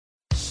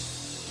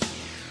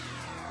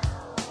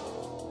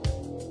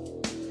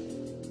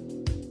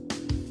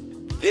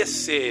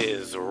This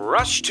is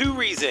Rush to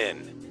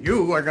Reason.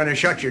 You are going to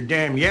shut your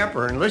damn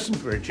yapper and listen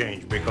for a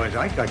change because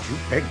I got you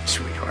pegged,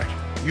 sweetheart.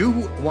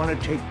 You want to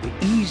take the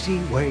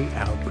easy way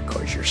out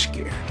because you're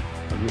scared.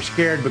 And you're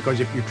scared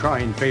because if you try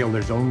and fail,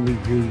 there's only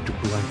you to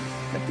blame.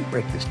 Let me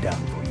break this down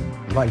for you.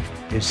 Life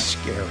is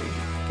scary.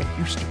 Get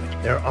used to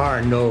it. There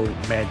are no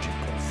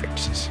magical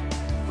fixes.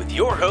 With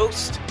your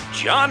host,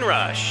 John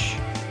Rush.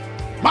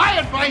 My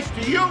advice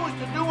to you is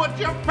to do what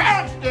your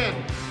parents did.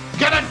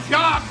 Get a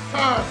job,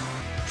 sir.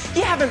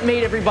 You haven't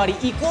made everybody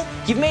equal.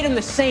 You've made them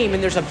the same,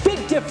 and there's a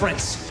big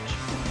difference.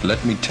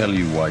 Let me tell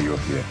you why you're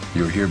here.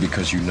 You're here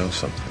because you know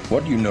something.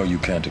 What you know you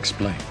can't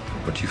explain,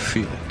 but you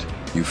feel it.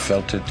 You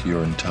felt it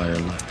your entire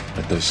life.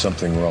 That there's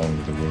something wrong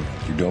with the world.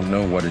 You don't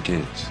know what it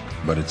is,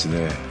 but it's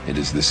there. It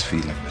is this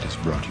feeling that has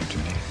brought you to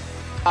me.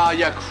 Are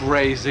you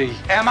crazy?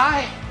 Am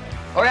I?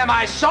 Or am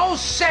I so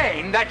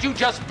sane that you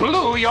just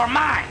blew your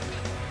mind?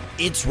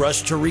 It's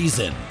Rush to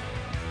Reason,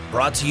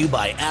 brought to you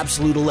by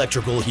Absolute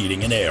Electrical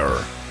Heating and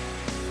Air.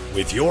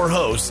 With your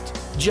host,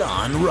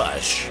 John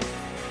Rush.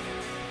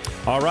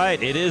 All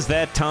right, it is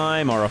that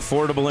time, our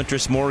Affordable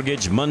Interest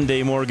Mortgage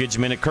Monday Mortgage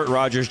Minute. Kurt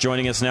Rogers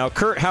joining us now.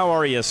 Kurt, how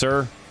are you,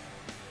 sir?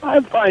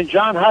 I'm fine,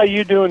 John. How are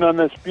you doing on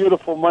this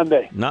beautiful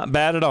Monday? Not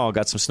bad at all.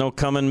 Got some snow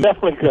coming.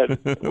 Definitely good.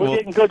 We're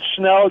getting good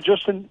snow,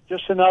 just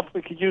enough.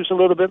 We could use a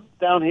little bit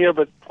down here,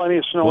 but plenty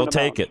of snow. We'll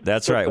take it.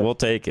 That's right. We'll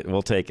take it.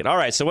 All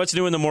right, so what's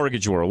new in the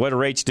mortgage world? What are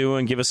rates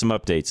doing? Give us some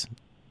updates.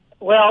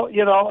 Well,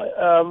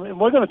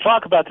 we're going to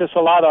talk about this a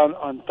lot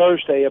on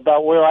Thursday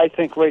about where I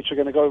think rates are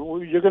going to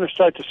go. You're going to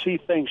start to see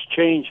things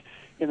change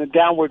in a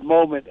downward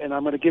moment, and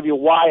I'm going to give you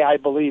why I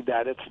believe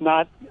that. It's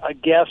not a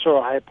guess or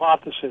a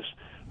hypothesis.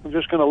 I'm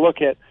just going to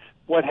look at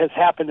what has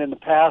happened in the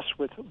past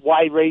with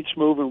why rates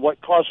move and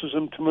what causes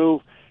them to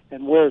move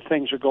and where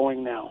things are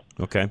going now.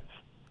 Okay.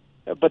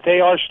 But they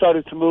are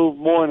starting to move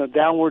more in a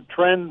downward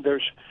trend.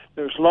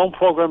 There's loan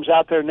programs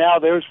out there now.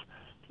 There's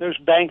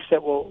banks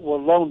that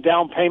will loan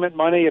down payment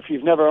money if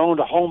you've never owned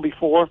a home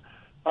before,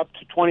 up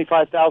to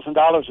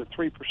 $25,000 at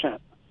 3%.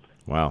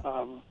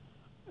 Wow.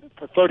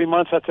 For 30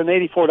 months, that's an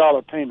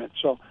 $84 payment.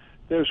 So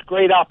there's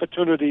great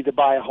opportunity to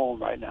buy a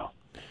home right now.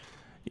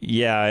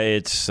 Yeah,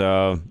 it's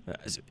and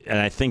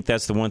I think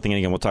that's the one thing, and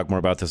again, we'll talk more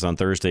about this on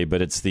Thursday,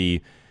 but it's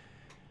the,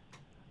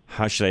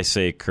 how should I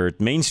say, Kurt,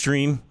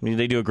 mainstream. I mean,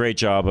 they do a great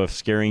job of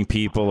scaring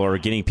people or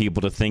getting people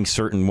to think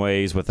certain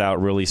ways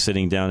without really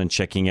sitting down and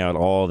checking out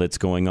all that's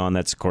going on.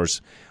 That's, of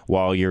course,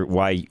 why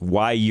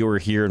you're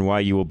here and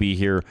why you will be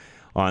here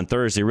on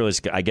Thursday, really,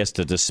 I guess,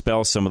 to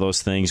dispel some of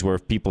those things where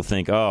people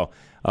think, oh,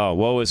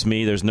 woe is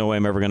me, there's no way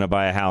I'm ever going to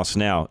buy a house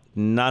now.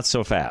 Not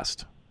so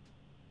fast.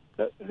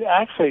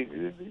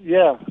 Actually,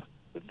 yeah.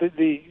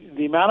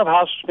 The amount of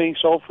houses being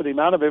sold for the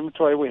amount of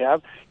inventory we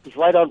have is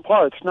right on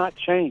par. It's not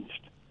changed.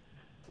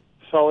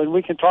 So, and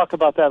we can talk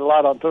about that a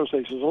lot on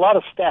Thursdays. There's a lot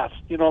of stats.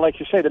 Like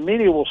you say, the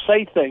media will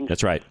say things.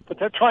 That's right. But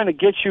they're trying to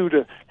get you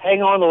to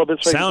hang on a little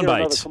bit so sound you can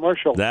hear bites. another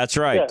commercial. That's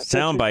right. Yeah,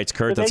 sound bites,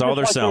 Kurt. That's all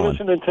they're selling.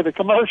 Listening to the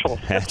commercials.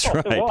 That's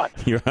all right.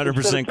 You're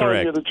 100%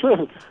 correct. You the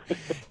truth.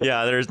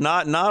 Yeah, there's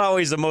not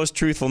always the most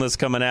truthfulness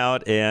coming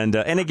out, and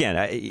again,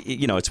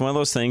 it's one of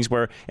those things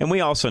where, and we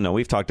also know,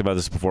 we've talked about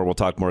this before. We'll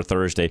talk more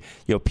Thursday.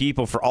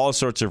 People for all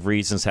sorts of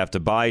reasons have to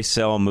buy,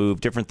 sell,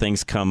 move. Different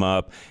things come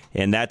up,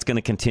 and that's going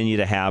to continue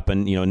to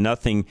happen.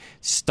 Nothing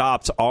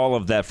stops all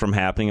of that from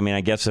happening. I mean, I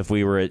guess if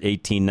we were at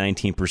 18,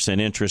 19%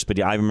 interest, but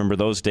I remember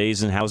those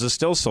days, and houses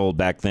still sold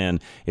back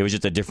then. It was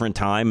just a different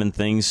time, and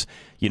things,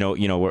 how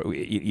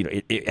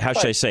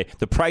should I say?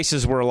 The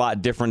prices were a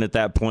lot different at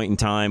that point in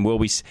time. Will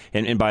we?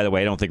 And by the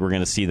way, I don't think we're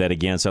going to see that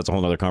again. So that's a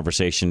whole other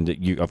conversation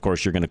that of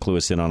course, you're going to clue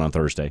us in on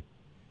Thursday.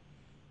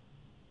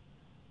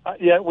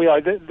 Yeah, we are.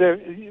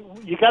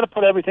 You got to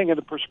put everything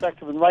into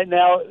perspective, and right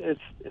now,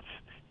 it's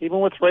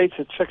even with rates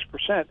at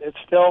 6%, it's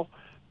still.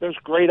 There's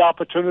great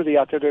opportunity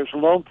out there. There's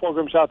loan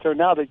programs out there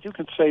now that you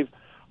can save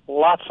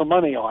lots of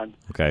money on.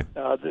 Okay.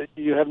 That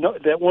you have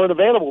that weren't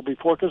available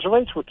before because the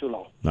rates were too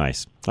low.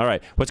 Nice. All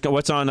right.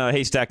 What's on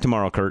Haystack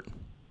tomorrow, Kurt?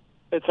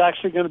 It's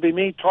actually going to be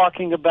me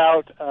talking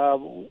about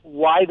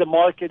why the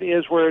market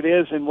is where it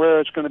is and where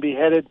it's going to be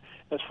headed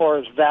as far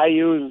as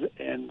values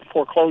and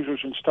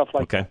foreclosures and stuff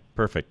like that. Okay.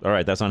 Perfect. All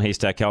right. That's on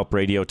Haystack Help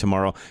Radio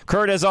tomorrow.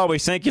 Kurt, as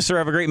always, thank you, sir.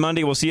 Have a great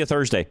Monday. We'll see you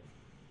Thursday.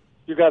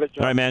 You got it,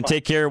 John. All right, man. Bye.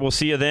 Take care. We'll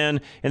see you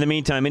then. In the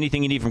meantime,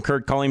 anything you need from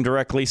Kurt, call him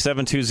directly,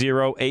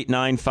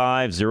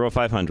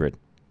 720-895-0500.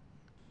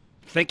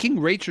 Thinking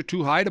rates are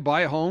too high to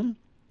buy a home?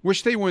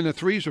 Wish they were in the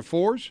 3s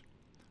or 4s?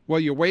 Well,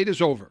 your wait is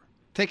over.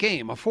 Take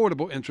AIM,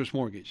 Affordable Interest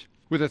Mortgage.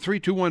 With a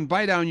 3-2-1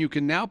 buy-down, you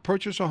can now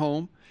purchase a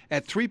home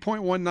at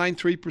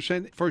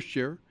 3.193% first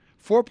year,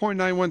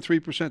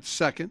 4.913%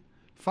 second,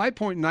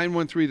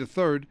 5.913% the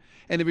third,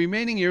 and the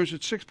remaining years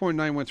at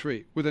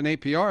 6.913% with an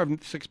APR of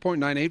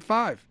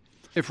 6.985%.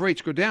 If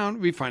rates go down,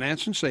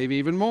 refinance and save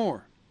even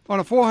more. On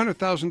a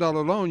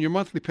 $400,000 loan, your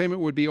monthly payment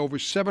would be over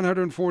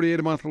 $748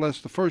 a month less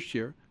the first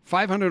year,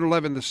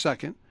 $511 the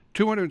second,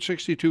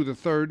 $262 the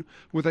third,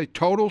 with a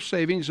total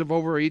savings of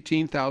over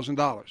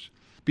 $18,000.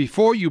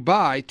 Before you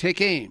buy, take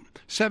AIM,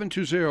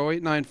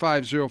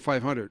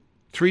 720-895-0500.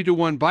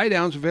 3-to-1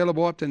 buy-downs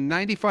available up to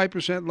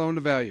 95% loan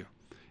to value.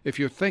 If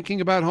you're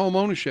thinking about home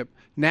ownership,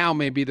 now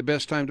may be the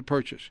best time to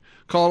purchase.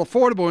 Call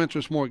Affordable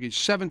Interest Mortgage,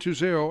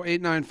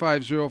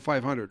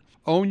 720-895-0500.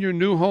 Own your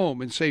new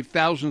home and save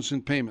thousands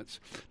in payments.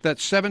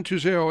 That's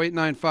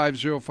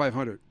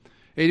 720-895-0500.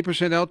 80%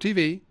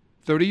 LTV,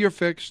 30-year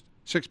fixed,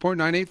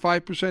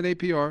 6.985%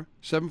 APR,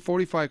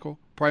 740 FICO,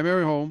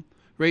 primary home,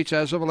 rates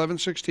as of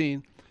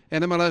 11/16,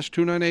 NMLS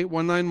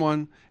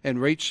 298191,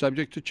 and rates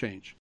subject to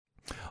change.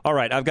 All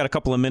right, I've got a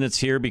couple of minutes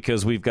here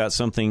because we've got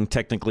something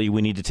technically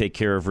we need to take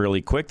care of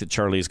really quick that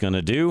Charlie's going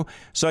to do.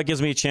 So it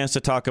gives me a chance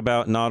to talk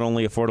about not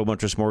only affordable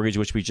interest mortgage,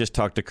 which we just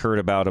talked to Kurt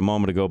about a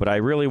moment ago, but I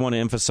really want to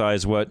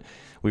emphasize what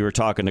we were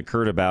talking to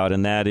Kurt about,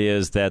 and that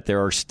is that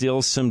there are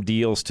still some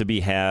deals to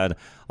be had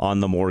on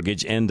the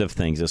mortgage end of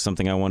things. It's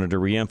something I wanted to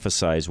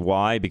reemphasize.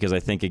 Why? Because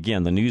I think,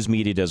 again, the news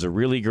media does a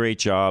really great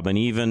job, and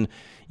even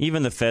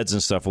the feds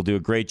and stuff will do a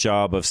great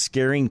job of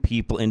scaring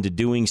people into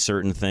doing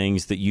certain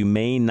things that you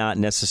may not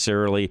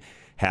necessarily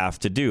have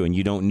to do. And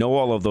you don't know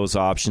all of those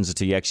options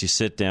until you actually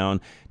sit down,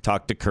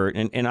 talk to Kurt.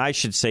 And I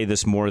should say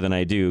this more than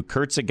I do.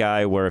 Kurt's a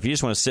guy where if you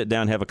just want to sit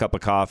down, have a cup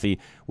of coffee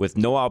with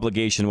no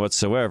obligation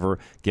whatsoever,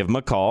 give him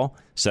a call,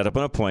 set up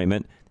an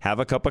appointment, have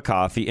a cup of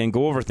coffee, and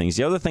go over things.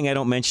 The other thing I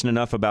don't mention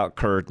enough about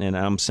Kurt, and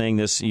I'm saying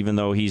this even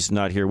though he's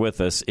not here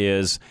with us,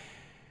 is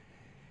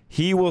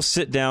he will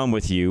sit down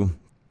with you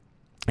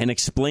and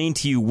explain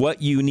to you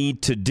what you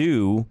need to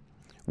do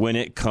when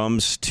it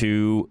comes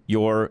to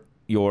your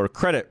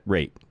credit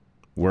rate.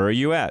 Where are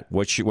you at?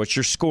 What's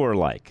your score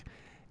like?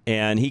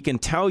 And he can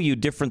tell you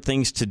different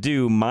things to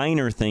do,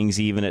 minor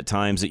things even at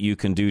times that you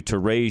can do to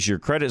raise your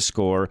credit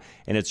score,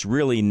 and it's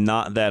really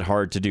not that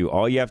hard to do.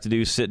 All you have to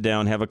do is sit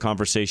down, have a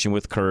conversation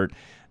with Kurt,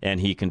 and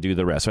he can do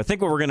the rest. So I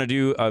think what we're going to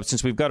do,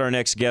 since we've got our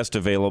next guest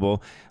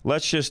available,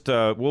 let's just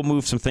we'll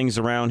move some things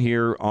around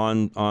here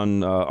on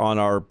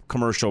our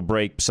commercial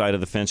break side of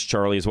the fence.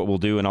 Charlie, is what we'll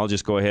do, and I'll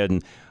just go ahead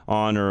and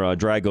honor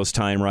Drago's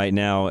time right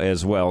now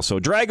as well. So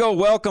Drago,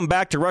 welcome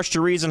back to Rush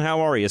to Reason.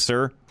 How are you,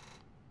 sir?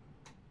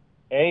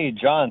 Hey,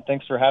 John,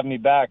 thanks for having me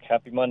back.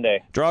 Happy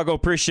Monday. Drago,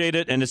 appreciate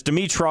it. And it's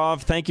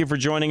Dimitrov. Thank you for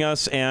joining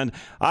us. And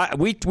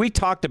we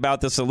talked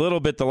about this a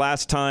little bit the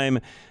last time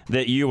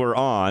that you were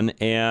on,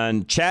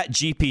 and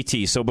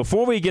ChatGPT. So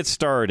before we get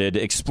started,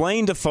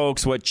 explain to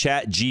folks what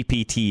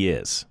ChatGPT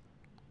is.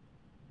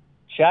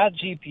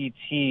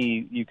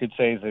 ChatGPT, you could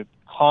say, is a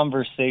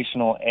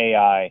conversational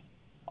AI.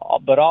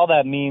 But all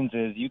that means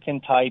is you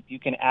can type, you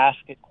can ask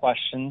it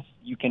questions,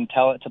 you can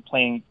tell it to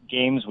play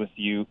games with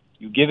you,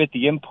 you give it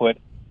the input,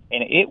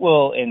 and it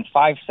will, in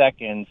 5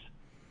 seconds,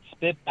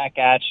 spit back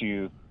at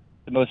you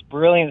the most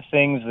brilliant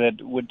things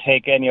that would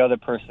take any other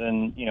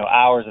person,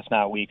 hours, if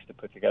not weeks, to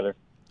put together.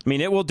 I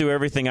mean, it will do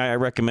everything. I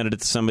recommended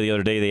it to somebody the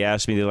other day. They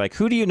asked me, they're like,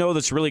 who do you know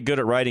that's really good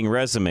at writing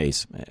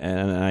resumes?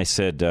 And I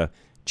said,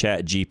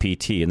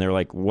 ChatGPT. And they're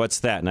like, what's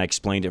that? And I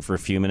explained it for a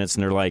few minutes,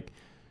 and they're like,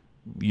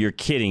 you're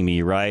kidding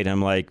me, right?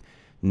 I'm like,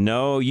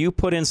 no, you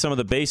put in some of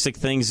the basic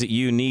things that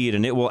you need,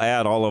 and it will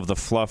add all of the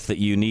fluff that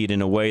you need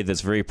in a way that's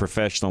very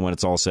professional when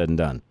it's all said and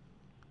done.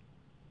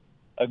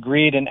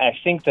 Agreed, and I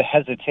think the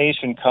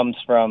hesitation comes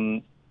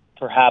from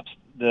perhaps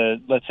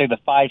let's say the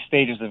 5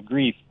 stages of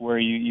grief, where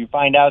you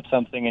find out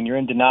something and you're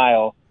in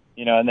denial,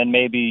 and then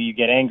maybe you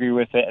get angry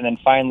with it, and then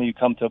finally you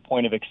come to a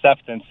point of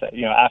acceptance,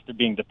 after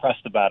being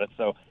depressed about it.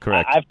 So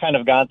correct. I've kind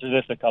of gone through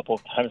this a couple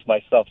of times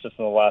myself just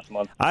in the last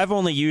month. I've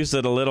only used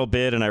it a little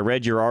bit, and I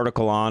read your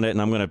article on it,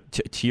 and I'm going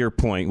to your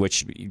point,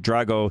 which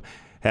Drago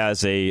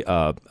has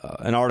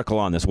an article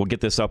on this. We'll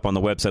get this up on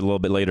the website a little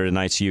bit later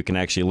tonight so you can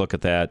actually look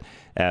at that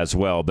as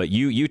well. But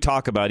you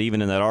talk about,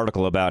 even in that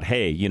article, about,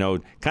 hey,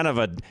 kind of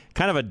a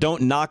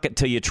don't knock it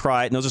till you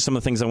try it. And those are some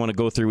of the things I want to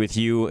go through with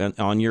you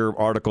on your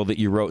article that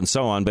you wrote and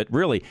so on. But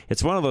really,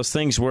 it's one of those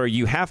things where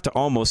you have to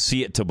almost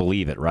see it to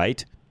believe it,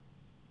 right?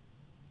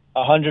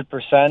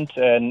 100%.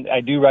 And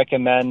I do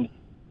recommend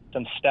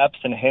some steps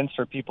and hints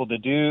for people to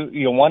do,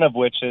 one of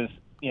which is,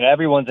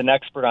 everyone's an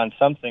expert on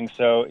something,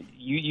 so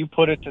you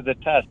put it to the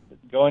test.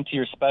 Go into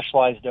your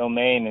specialized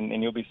domain,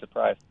 and you'll be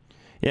surprised.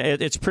 Yeah,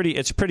 it's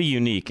pretty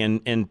unique.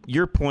 And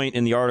your point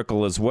in the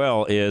article as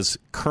well is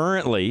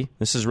currently,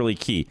 this is really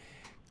key,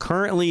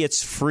 currently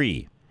it's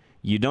free.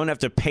 You don't have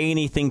to pay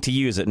anything to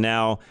use it.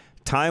 Now,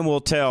 time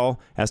will tell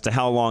as to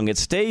how long it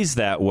stays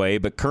that way,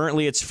 but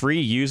currently it's free.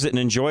 Use it and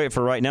enjoy it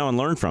for right now and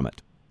learn from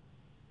it.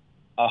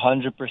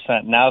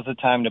 100%. Now's the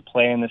time to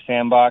play in the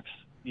sandbox.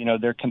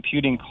 Their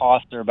computing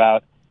costs are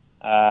about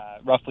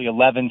roughly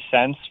 11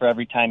 cents for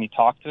every time you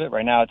talk to it.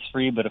 Right now it's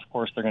free, but of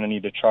course they're going to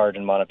need to charge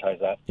and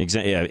monetize that.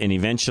 Exactly, yeah, and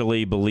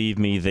eventually, believe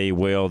me, they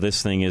will.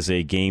 This thing is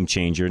a game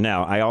changer.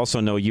 Now, I also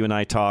know you and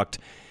I talked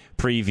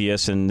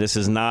previous, and this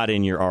is not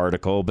in your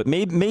article, but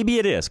maybe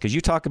it is, because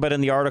you talk about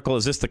in the article,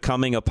 is this the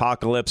coming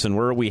apocalypse, and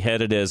where are we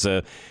headed as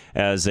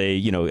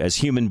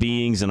human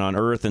beings and on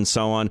Earth and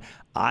so on?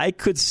 I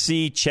could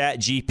see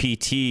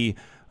ChatGPT,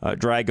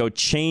 Drago,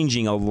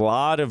 changing a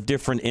lot of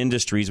different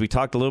industries. We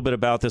talked a little bit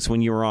about this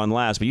when you were on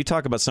last, but you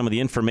talk about some of the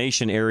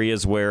information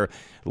areas where,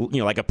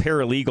 like a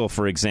paralegal,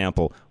 for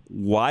example.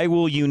 why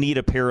will you need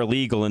a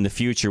paralegal in the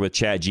future with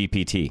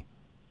ChatGPT?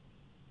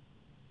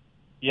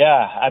 Yeah,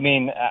 I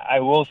mean, I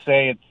will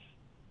say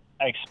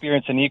I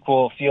experience an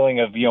equal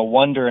feeling of,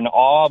 wonder and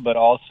awe, but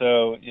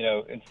also,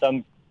 in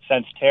some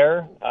sense,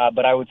 terror.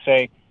 But I would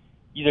say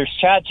there's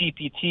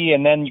ChatGPT,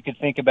 and then you could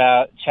think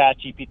about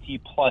ChatGPT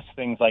plus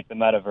things like the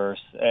metaverse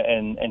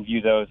and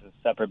view those as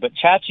separate. But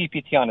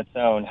ChatGPT on its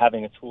own,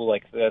 having a tool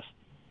like this,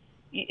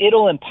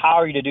 it'll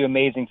empower you to do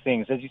amazing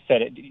things. As you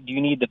said, do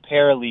you need the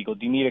paralegal?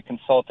 Do you need a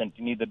consultant?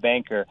 Do you need the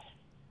banker?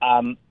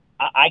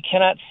 I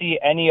cannot see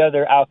any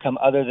other outcome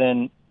other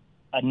than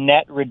a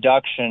net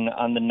reduction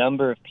on the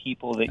number of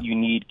people that you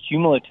need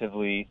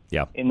cumulatively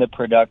in the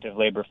productive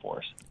labor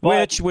force.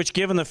 But, which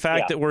given the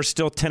fact that we're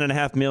still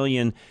 10.5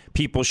 million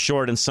people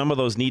short, and some of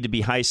those need to be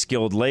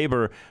high-skilled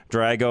labor,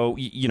 Drago,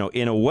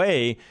 in a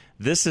way,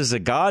 this is a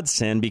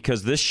godsend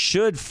because this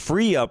should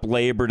free up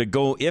labor to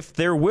go, if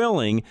they're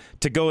willing,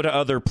 to go to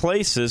other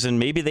places, and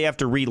maybe they have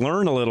to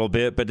relearn a little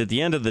bit, but at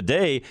the end of the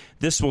day,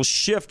 this will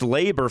shift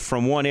labor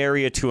from one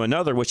area to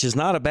another, which is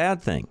not a bad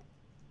thing.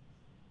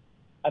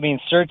 I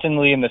mean,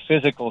 certainly in the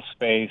physical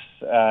space,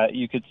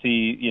 you could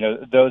see,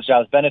 those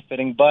jobs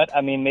benefiting. But, I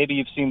mean, maybe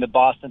you've seen the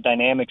Boston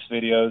Dynamics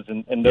videos,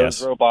 and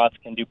those robots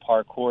can do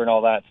parkour and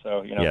all that.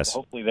 So,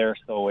 hopefully they're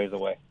still a ways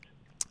away.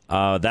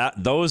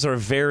 Those are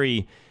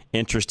very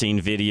interesting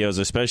videos,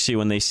 especially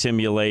when they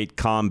simulate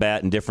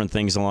combat and different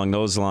things along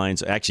those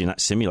lines. Actually, not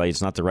simulate.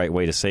 It's not the right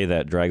way to say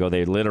that, Drago.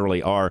 They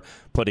literally are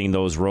putting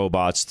those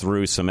robots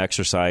through some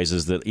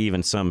exercises that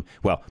even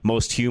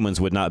most humans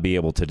would not be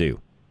able to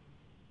do.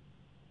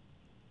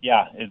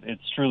 Yeah,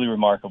 it's truly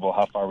remarkable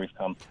how far we've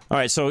come. All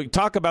right, so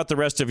talk about the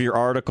rest of your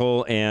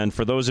article, and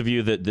for those of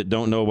you that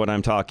don't know what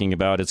I'm talking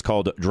about, it's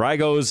called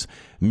Drago's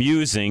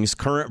Musings,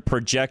 Current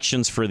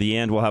Projections for the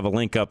End. We'll have a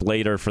link up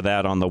later for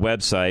that on the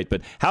website.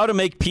 But How to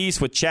Make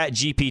Peace with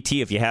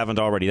ChatGPT, if you haven't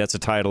already. That's the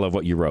title of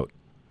what you wrote.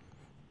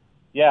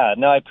 Yeah,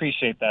 no, I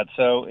appreciate that.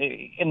 So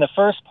in the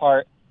first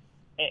part,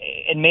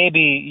 and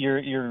maybe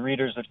your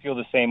readers would feel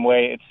the same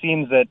way, it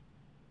seems that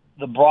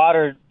the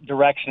broader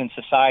direction in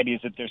society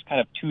is that there's kind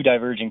of two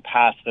diverging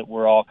paths that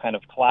we're all kind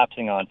of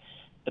collapsing on.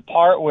 The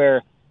part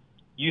where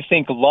you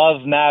think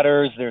love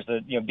matters, there's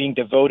being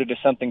devoted to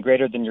something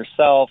greater than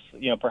yourself,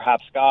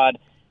 perhaps God,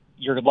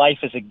 your life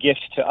is a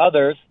gift to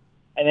others.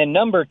 And then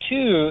number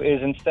two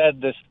is instead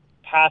this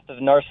path of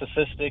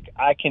narcissistic,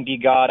 I can be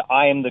God,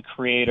 I am the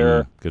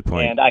creator, good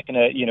point. And I can,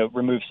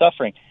 remove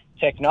suffering.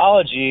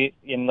 Technology,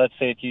 and let's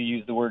say if you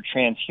use the word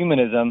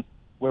transhumanism,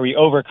 where we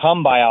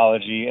overcome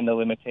biology and the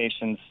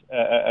limitations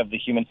of the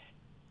human,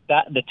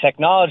 that the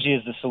technology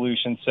is the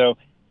solution. So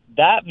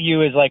that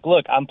view is like,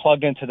 look, I'm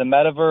plugged into the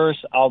metaverse.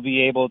 I'll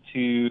be able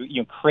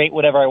to create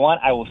whatever I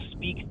want. I will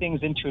speak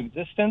things into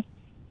existence.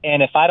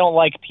 And if I don't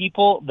like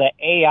people, the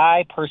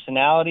AI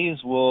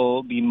personalities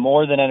will be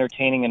more than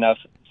entertaining enough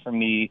for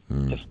me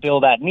to fill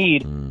that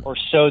need, or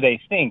so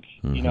they think,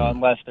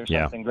 unless there's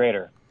something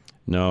greater.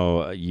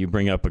 No, you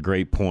bring up a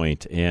great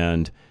point.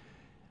 And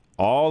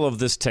all of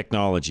this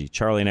technology,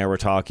 Charlie and I were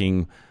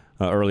talking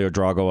earlier,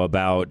 Drago,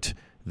 about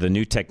the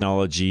new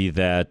technology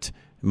that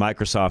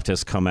Microsoft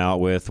has come out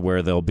with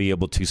where they'll be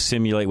able to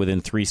simulate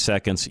within 3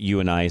 seconds you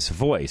and I's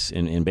voice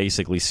and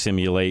basically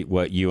simulate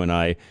what you and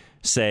I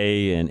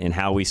say and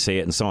how we say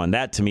it and so on.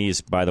 That, to me,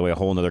 is, by the way, a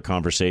whole other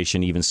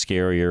conversation, even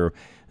scarier,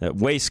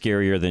 way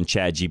scarier than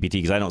ChatGPT,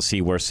 because I don't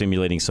see where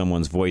simulating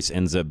someone's voice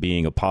ends up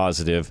being a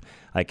positive.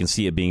 I can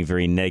see it being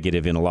very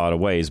negative in a lot of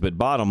ways. But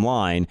bottom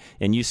line,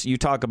 and you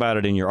talk about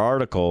it in your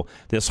article,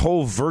 this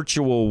whole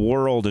virtual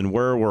world and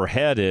where we're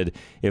headed,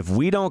 if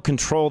we don't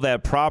control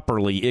that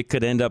properly, it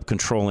could end up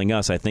controlling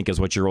us, I think is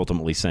what you're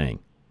ultimately saying.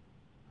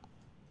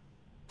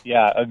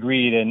 Yeah,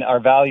 agreed. And our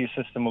value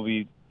system will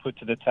be put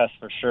to the test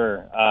for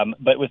sure.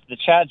 But with the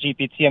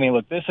ChatGPT, I mean,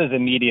 look, this is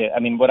immediate.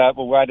 I mean, what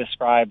I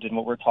described and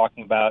what we're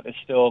talking about is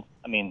still,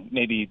 I mean,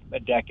 maybe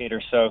a decade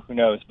or so, who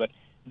knows? But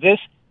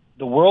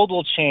the world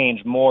will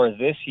change more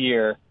this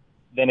year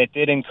than it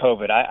did in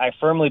COVID. I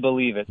firmly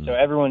believe it. So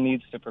everyone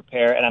needs to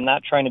prepare. And I'm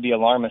not trying to be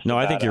alarmist. No,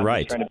 I think you're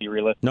right. I'm trying to be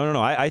realistic.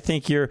 No. I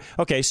think you're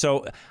okay.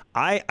 So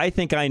I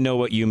think I know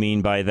what you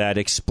mean by that.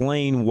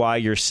 Explain why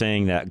you're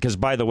saying that. Because,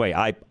 by the way,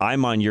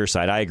 I'm on your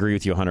side. I agree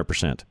with you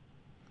 100%.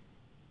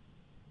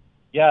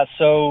 Yeah,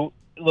 so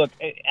look,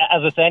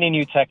 as with any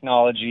new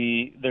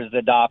technology, there's the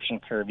adoption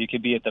curve. You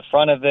could be at the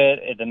front of it,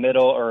 at the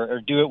middle, or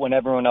do it when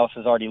everyone else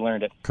has already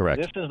learned it.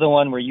 Correct. This is the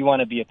one where you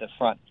want to be at the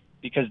front,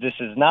 because this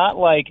is not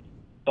like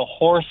the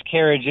horse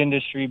carriage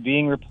industry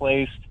being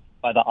replaced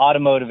by the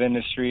automotive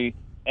industry,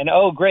 and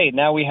oh, great,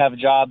 now we have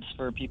jobs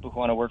for people who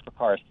want to work for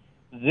cars.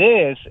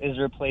 This is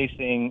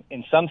replacing,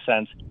 in some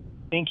sense,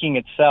 thinking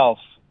itself.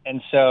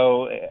 And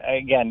so,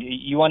 again,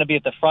 you want to be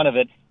at the front of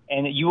it.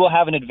 And you will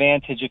have an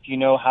advantage if you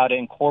know how to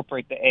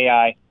incorporate the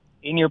AI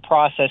in your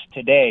process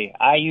today.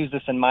 I use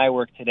this in my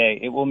work today.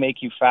 It will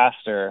make you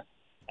faster.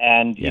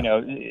 And,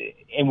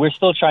 and we're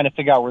still trying to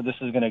figure out where this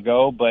is going to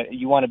go, but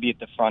you want to be at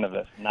the front of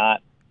it,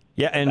 not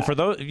Yeah, and for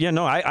those,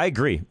 I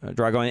agree,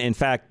 Drago. In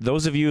fact,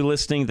 those of you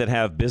listening that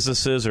have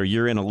businesses or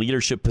you're in a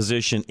leadership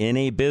position in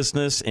a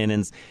business, and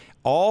in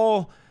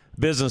all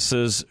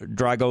businesses,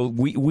 Drago,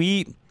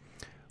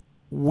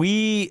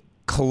 we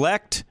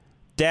collect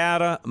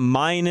data,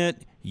 mine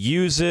it,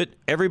 use it.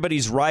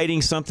 Everybody's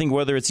writing something,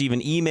 whether it's even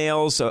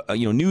emails,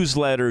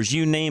 newsletters,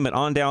 you name it,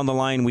 on down the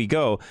line we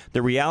go.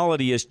 The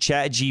reality is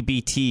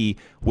ChatGPT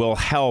will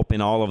help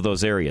in all of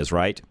those areas,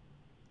 right?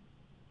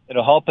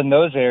 It'll help in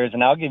those areas,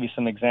 and I'll give you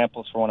some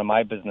examples for one of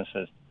my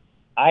businesses.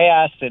 I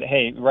asked it,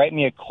 hey, write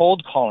me a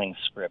cold calling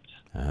script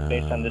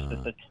based on this.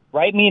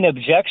 Write me an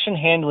objection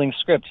handling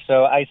script.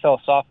 So I sell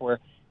software.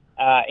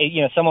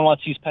 Someone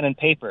wants to use pen and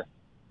paper.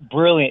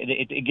 Brilliant.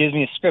 It gives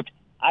me a script.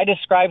 I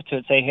describe to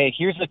it, say, hey,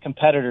 here's the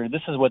competitor.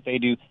 This is what they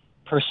do.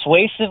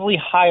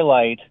 Persuasively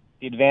highlight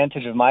the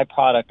advantage of my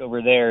product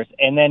over theirs,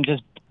 and then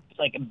just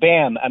like,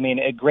 bam. I mean,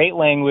 a great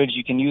language.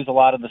 You can use a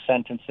lot of the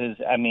sentences.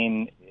 I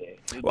mean,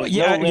 well,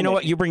 yeah, you know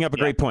what? You bring up a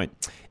great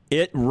point.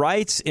 It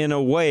writes in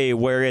a way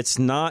where it's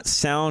not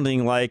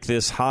sounding like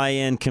this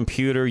high-end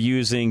computer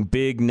using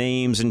big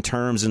names and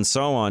terms and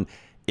so on.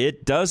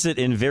 It does it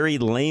in very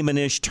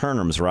layman-ish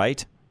terms,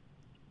 right?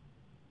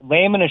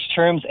 Layman-ish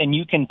terms, and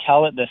you can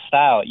tell it the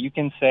style. You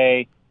can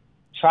say,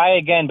 try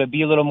again, but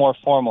be a little more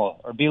formal,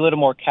 or be a little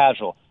more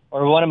casual.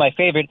 Or one of my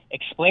favorite,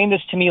 explain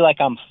this to me like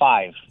I'm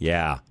 5.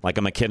 Yeah, like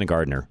I'm a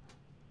kindergartner.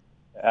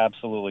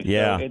 Absolutely.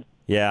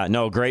 Yeah.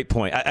 No, great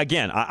point.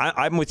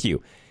 I'm with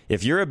you.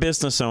 If you're a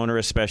business owner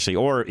especially,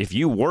 or if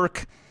you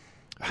work,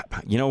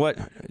 you know what,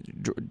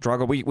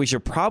 Drago, we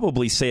should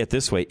probably say it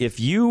this way. If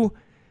you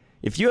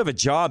have a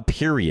job,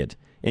 period,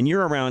 and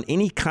you're around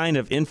any kind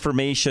of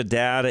information,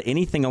 data,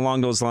 anything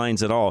along those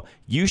lines at all,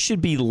 you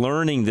should be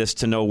learning this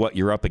to know what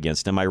you're up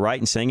against. Am I right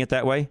in saying it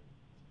that way?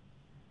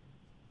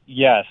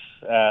 Yes,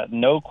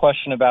 no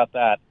question about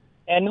that.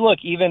 And look,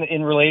 even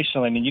in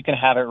relational, I mean, you can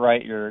have it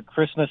write your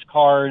Christmas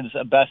cards,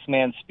 a best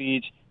man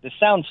speech. This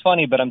sounds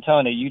funny, but I'm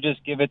telling you, you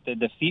just give it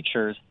the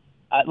features.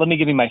 Let me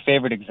give you my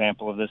favorite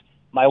example of this.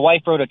 My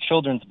wife wrote a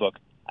children's book.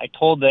 I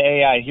told the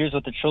AI, here's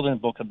what the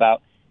children's book's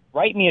about.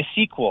 Write me a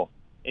sequel.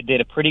 It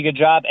did a pretty good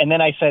job. And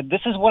then I said,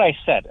 this is what I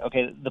said.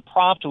 Okay, the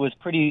prompt was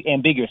pretty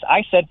ambiguous.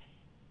 I said,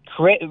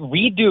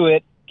 redo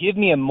it, give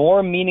me a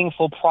more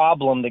meaningful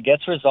problem that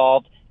gets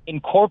resolved,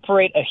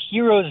 incorporate a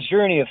hero's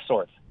journey of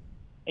sorts.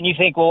 And you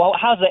think, well,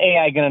 how's the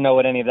AI going to know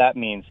what any of that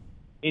means?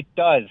 It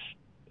does.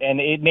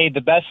 And it made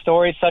the best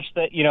story such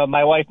that,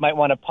 my wife might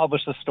want to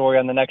publish the story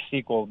on the next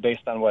sequel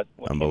based on what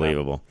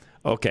Unbelievable.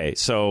 Okay,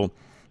 so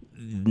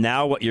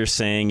now what you're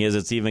saying is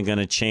it's even going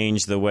to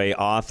change the way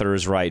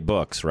authors write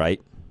books,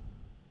 right?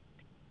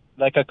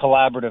 Like a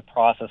collaborative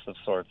process of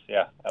sorts.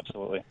 Yeah,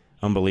 absolutely.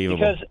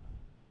 Unbelievable.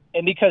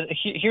 Because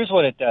here's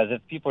what it does.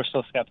 If people are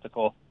still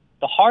skeptical,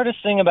 the hardest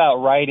thing about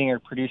writing or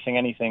producing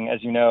anything,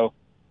 as you know,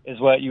 is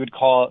what you would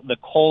call the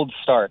cold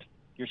start.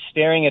 You're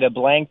staring at a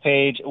blank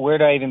page. Where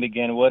do I even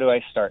begin? What do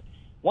I start?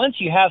 Once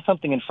you have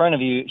something in front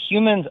of you,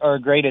 humans are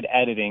great at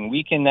editing.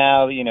 We can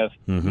now,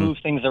 move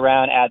things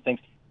around, add things.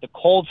 The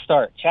cold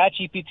start.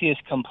 ChatGPT has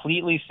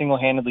completely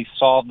single-handedly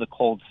solved the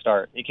cold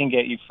start. It can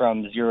get you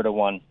from 0 to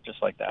 1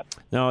 just like that.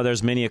 No,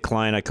 there's many a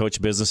client. I coach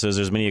businesses.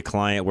 There's many a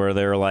client where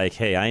they're like,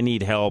 hey, I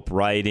need help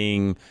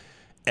writing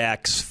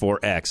X for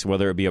X,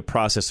 whether it be a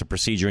process, a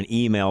procedure, an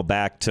email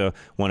back to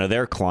one of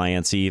their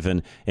clients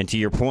even. And to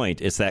your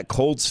point, it's that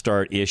cold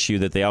start issue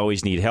that they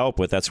always need help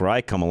with. That's where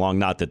I come along.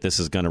 Not that this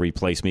is going to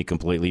replace me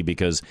completely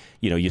because,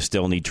 you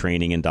still need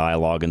training and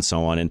dialogue and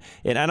so on.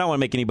 And I don't want to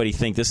make anybody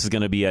think this is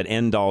going to be an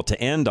end-all to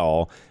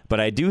end-all,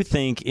 but I do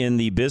think in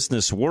the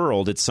business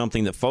world, it's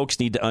something that folks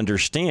need to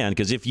understand,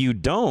 because if you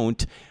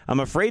don't, I'm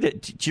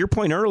afraid, to your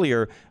point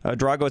earlier,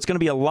 Drago, it's going to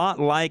be a lot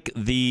like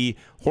the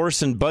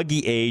horse and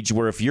buggy age,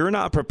 where if you're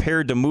not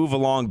prepared to move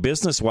along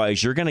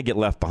business-wise, you're going to get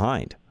left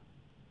behind.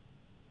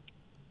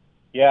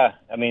 Yeah,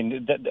 I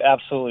mean,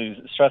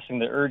 absolutely stressing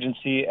the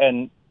urgency.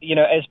 And,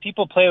 as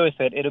people play with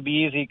it, it'll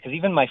be easy, because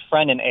even my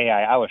friend in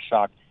AI, I was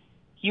shocked.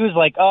 He was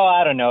like, oh,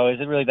 I don't know, is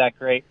it really that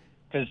great?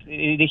 Because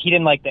he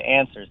didn't like the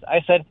answers.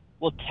 I said,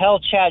 well, tell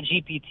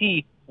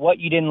ChatGPT what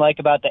you didn't like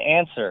about the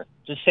answer.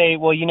 Just say,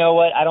 well, you know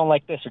what, I don't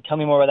like this, or tell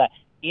me more about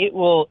that. It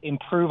will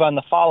improve on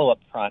the follow-up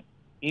front.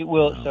 It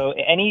will. Wow. So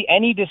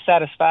any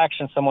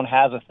dissatisfaction someone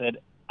has with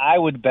it, I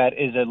would bet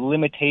is a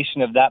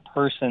limitation of that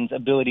person's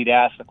ability to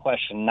ask the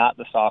question, not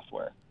the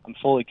software. I'm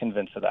fully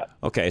convinced of that.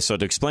 Okay, so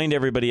to explain to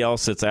everybody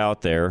else that's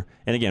out there,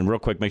 and again, real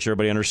quick, make sure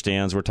everybody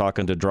understands, we're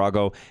talking to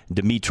Drago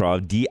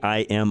Dimitrov,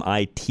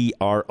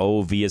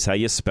 Dimitrov is how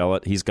you spell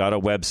it. He's got a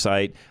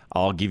website.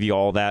 I'll give you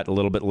all that a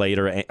little bit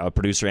later.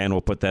 Producer Ann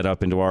will put that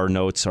up into our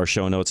notes, our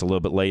show notes a little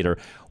bit later.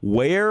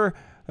 Where,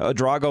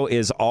 Drago,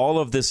 is all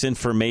of this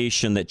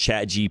information that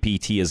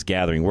ChatGPT is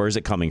gathering? Where is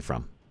it coming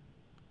from?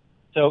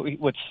 So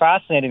what's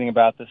fascinating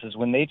about this is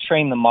when they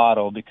train the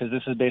model, because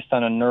this is based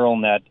on a neural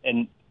net,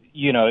 and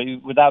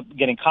without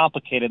getting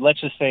complicated, let's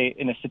just say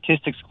in a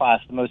statistics class,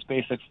 the most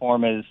basic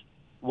form is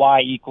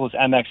y equals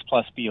mx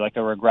plus b, like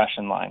a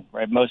regression line,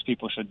 right? Most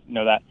people should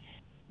know that.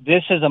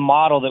 This is a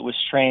model that was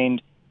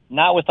trained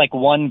not with like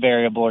one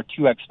variable or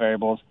 2x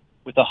variables,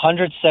 with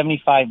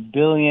 175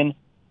 billion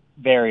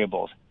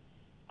variables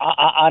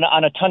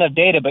on a ton of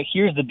data. But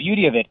here's the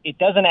beauty of it. It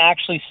doesn't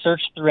actually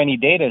search through any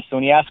data. So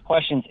when you ask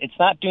questions, it's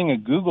not doing a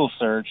Google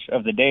search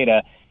of the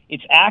data.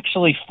 It's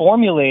actually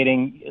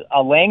formulating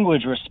a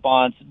language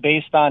response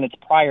based on its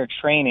prior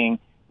training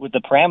with the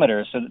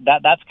parameters. So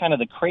that's kind of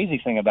the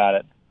crazy thing about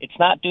it. It's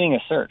not doing a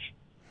search.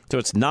 So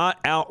it's not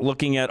out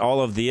looking at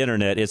all of the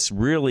internet. It's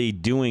really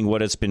doing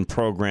what it's been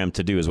programmed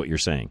to do, is what you're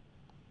saying.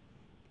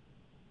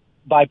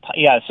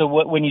 So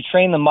when you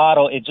train the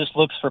model, it just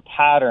looks for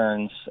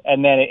patterns,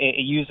 and then it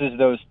uses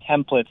those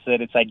templates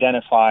that it's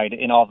identified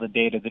in all the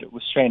data that it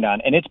was trained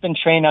on. And it's been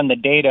trained on the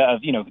data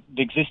of,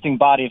 the existing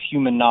body of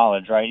human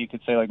knowledge, right? You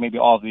could say like maybe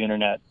all of the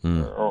internet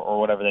or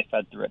whatever they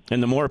fed through it.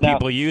 And the more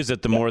people use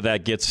it, the more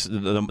that gets,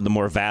 the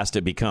more vast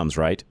it becomes,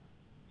 right?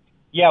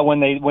 Yeah, when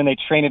they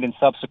train it in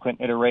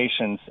subsequent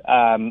iterations.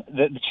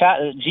 The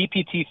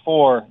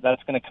GPT-4,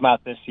 that's going to come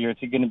out this year. It's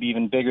going to be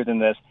even bigger than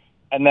this.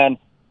 And then,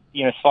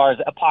 as far as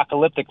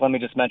apocalyptic, let me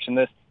just mention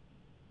this.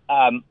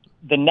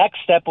 The next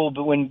step will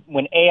be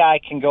when AI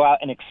can go out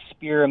and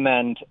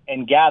experiment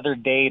and gather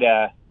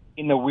data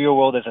in the real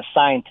world as a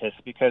scientist,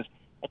 because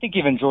I think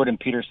even Jordan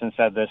Peterson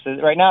said this.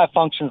 Right now it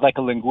functions like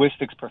a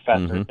linguistics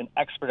professor. Mm-hmm. It's an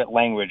expert at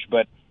language.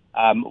 But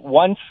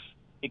once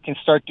it can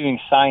start doing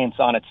science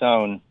on its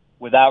own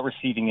without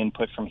receiving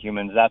input from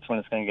humans, that's when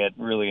it's going to get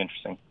really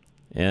interesting.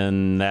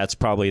 And that's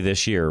probably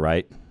this year,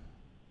 right?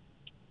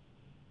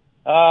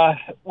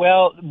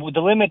 Well,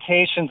 the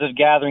limitations of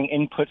gathering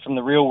input from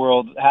the real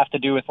world have to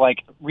do with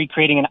like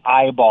recreating an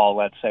eyeball,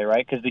 let's say,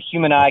 right? Because the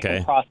human eye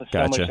can process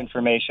so much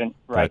information,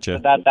 right?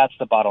 Gotcha. So that's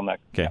the bottleneck.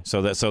 Okay,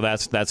 so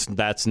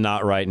that's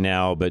not right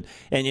now, but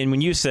and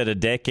when you said a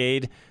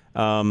decade,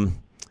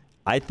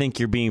 I think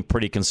you're being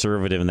pretty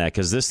conservative in that,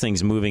 because this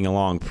thing's moving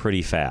along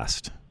pretty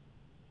fast.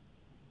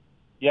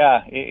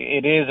 Yeah,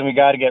 it is, and we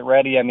got to get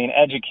ready. I mean,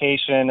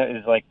 education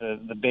is like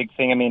the big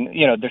thing. I mean,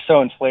 they're so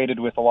inflated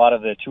with a lot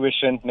of the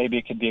tuition. Maybe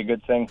it could be a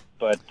good thing,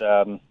 but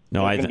there's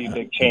going to be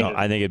big changes. No,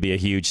 I think it'd be a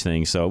huge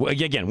thing. So,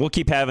 again, we'll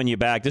keep having you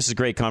back. This is a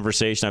great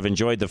conversation. I've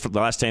enjoyed the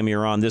last time you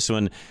were on, this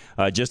one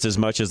just as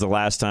much as the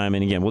last time.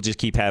 And, again, we'll just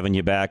keep having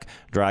you back,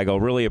 Drago.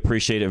 Really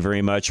appreciate it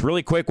very much.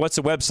 Really quick, what's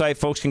the website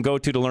folks can go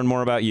to learn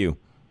more about you?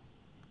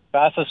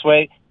 Fastest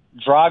way,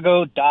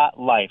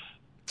 Drago.life.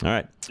 All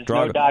right.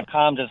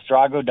 Drago.com, just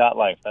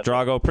Drago.life.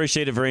 Drago,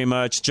 appreciate it very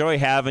much. Joy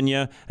having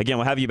you. Again,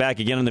 we'll have you back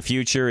again in the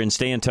future, and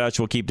stay in touch.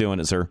 We'll keep doing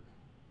it, sir.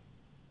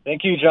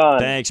 Thank you, John.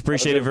 Thanks.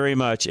 Appreciate it very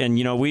much. And,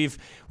 we've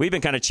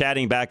been kind of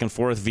chatting back and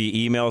forth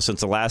via email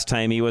since the last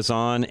time he was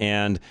on.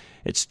 And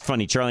it's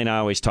funny, Charlie and I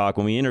always talk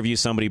when we interview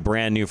somebody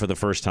brand new for the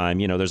first time.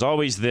 There's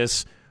always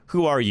this,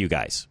 who are you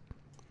guys?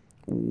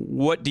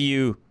 What do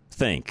you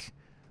think?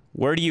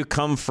 Where do you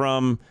come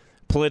from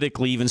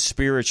politically, even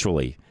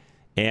spiritually?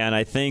 And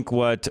I think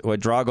what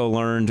Drago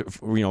learned,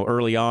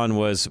 early on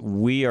was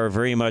we are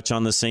very much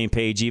on the same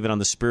page, even on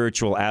the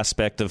spiritual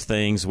aspect of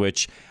things,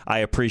 which I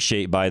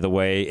appreciate, by the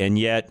way. And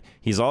yet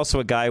he's also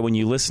a guy, when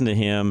you listen to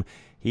him,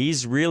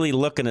 he's really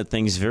looking at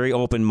things very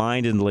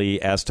open-mindedly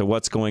as to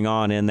what's going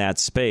on in that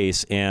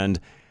space. And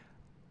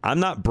I'm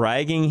not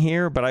bragging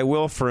here, but I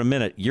will for a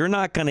minute. You're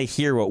not going to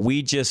hear what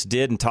we just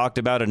did and talked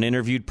about and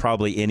interviewed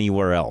probably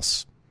anywhere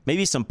else.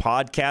 Maybe some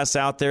podcasts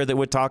out there that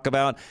would talk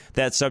about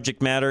that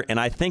subject matter, and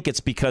I think it's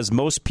because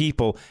most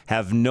people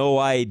have no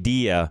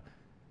idea,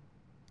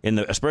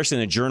 especially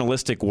in the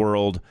journalistic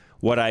world,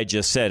 what I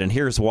just said, and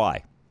here's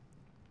why.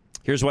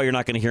 Here's why you're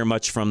not going to hear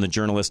much from the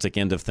journalistic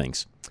end of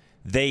things.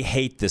 They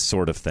hate this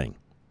sort of thing.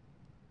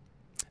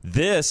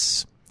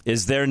 This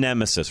is their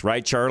nemesis,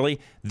 right, Charlie?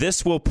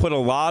 This will put a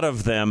lot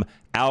of them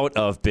out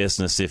of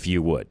business, if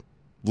you would,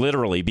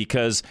 literally,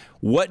 because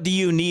what do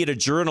you need a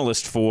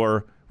journalist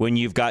for when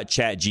you've got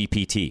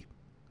ChatGPT?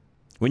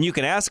 When you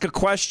can ask a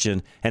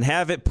question and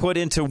have it put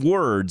into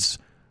words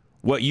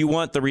what you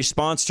want the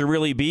response to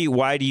really be,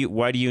 why do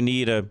you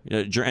need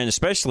and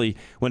especially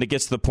when it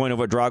gets to the point of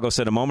what Drago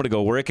said a moment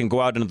ago, where it can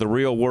go out into the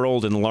real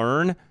world and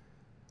learn,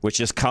 which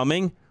is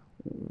coming,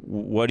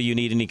 what do you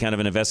need any kind of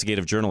an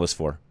investigative journalist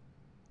for?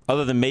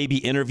 Other than maybe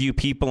interview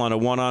people on a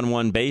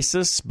one-on-one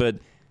basis, but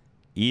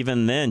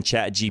even then,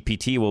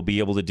 ChatGPT will be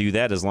able to do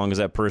that as long as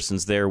that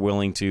person's there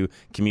willing to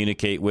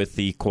communicate with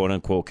the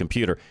quote-unquote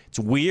computer. It's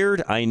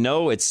weird. I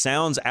know it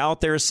sounds out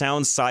there,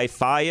 sounds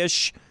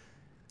sci-fi-ish,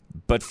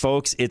 but,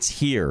 folks, it's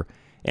here.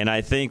 And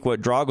I think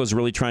what Drago's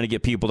really trying to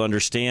get people to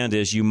understand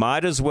is you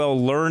might as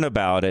well learn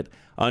about it,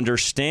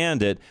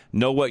 understand it,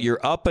 know what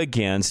you're up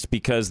against,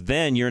 because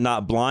then you're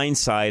not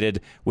blindsided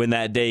when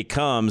that day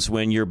comes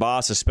when your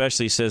boss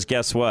especially says,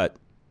 guess what?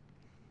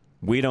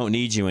 We don't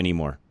need you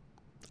anymore.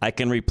 I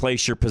can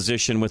replace your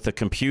position with the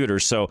computer.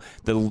 So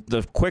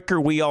the quicker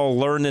we all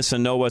learn this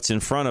and know what's in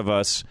front of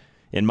us,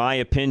 in my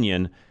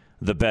opinion,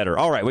 the better.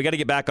 All right, we got to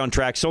get back on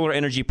track. Solar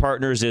Energy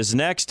Partners is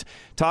next.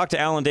 Talk to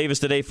Alan Davis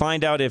today.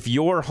 Find out if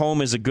your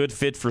home is a good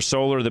fit for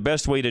solar. The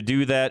best way to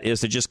do that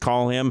is to just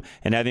call him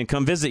and have him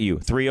come visit you.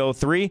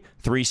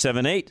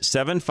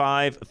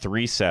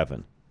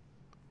 303-378-7537.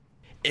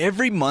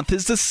 every month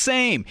is the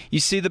same. You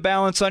see the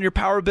balance on your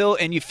power bill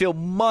and you feel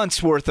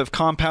months worth of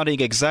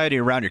compounding anxiety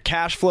around your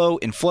cash flow,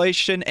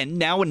 inflation, and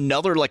now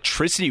another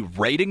electricity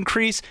rate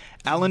increase.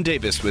 Alan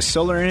Davis with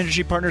Solar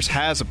Energy Partners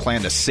has a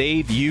plan to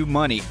save you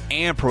money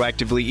and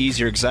proactively ease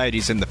your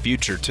anxieties in the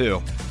future,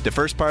 too. The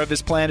first part of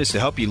his plan is to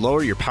help you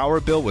lower your power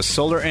bill with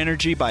solar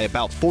energy by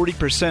about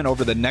 40%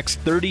 over the next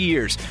 30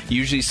 years,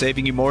 usually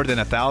saving you more than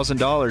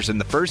 $1,000 in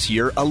the first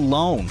year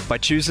alone. By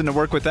choosing to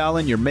work with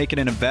Alan, you're making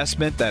an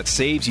investment that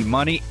saves you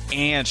money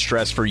and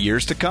stress for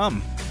years to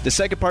come. The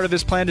second part of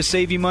his plan to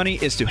save you money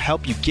is to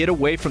help you get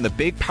away from the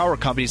big power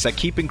companies that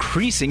keep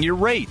increasing your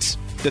rates.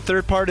 The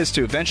third part is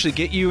to eventually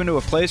get you into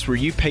a place where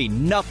you pay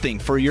nothing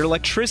for your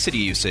electricity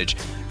usage.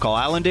 Call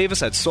Alan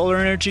Davis at Solar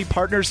Energy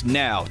Partners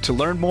now to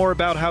learn more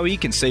about how he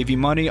can save you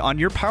money on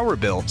your power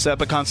bill. Set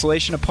up a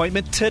consultation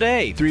appointment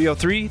today.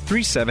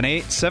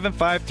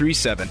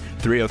 303-378-7537.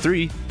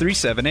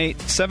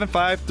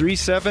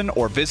 303-378-7537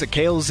 or visit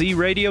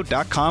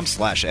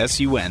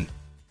klzradio.com/sun.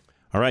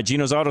 All right,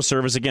 Gino's Auto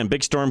Service. Again,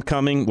 big storm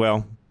coming.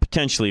 Well,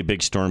 potentially a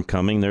big storm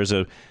coming. There's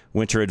a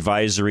winter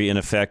advisory in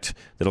effect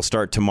that'll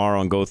start tomorrow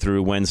and go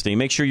through Wednesday.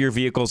 Make sure your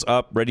vehicle's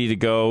up, ready to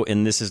go,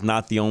 and this is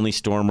not the only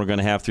storm we're going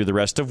to have through the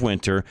rest of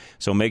winter,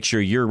 so make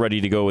sure you're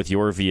ready to go with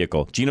your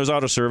vehicle. Gino's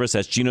Auto Service,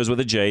 that's Gino's with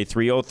a J,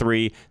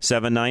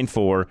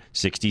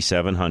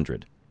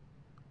 303-794-6700.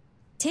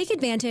 Take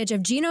advantage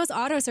of Gino's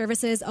Auto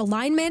Service's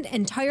alignment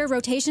and tire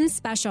rotation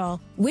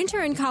special.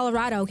 Winter in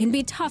Colorado can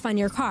be tough on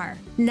your car.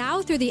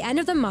 Now through the end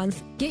of the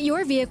month, get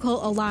your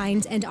vehicle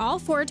aligned and all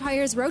 4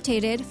 tires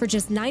rotated for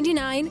just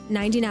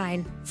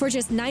 $99.99. For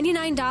just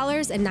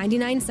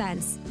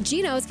 $99.99.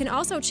 Gino's can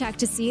also check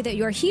to see that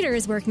your heater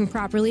is working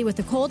properly with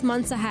the cold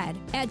months ahead.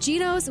 At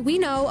Gino's, we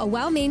know a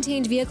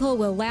well-maintained vehicle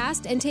will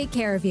last and take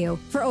care of you.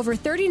 For over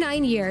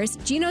 39 years,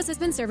 Gino's has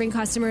been serving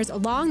customers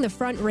along the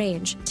Front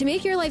Range. To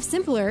make your life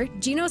simpler,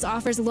 Gino's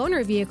offers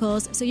loaner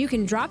vehicles so you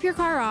can drop your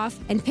car off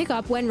and pick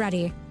up when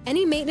ready.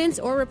 Any maintenance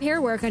or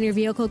repair work on your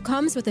vehicle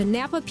comes with a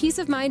Napa Peace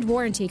of Mind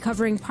warranty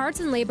covering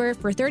parts and labor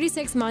for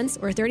 36 months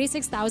or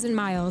 36,000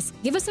 miles.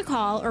 Give us a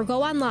call or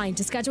go online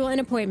to schedule an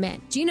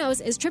appointment.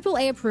 Gino's is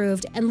AAA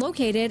approved and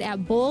located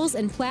at Bowles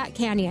and Platte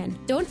Canyon.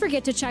 Don't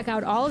forget to check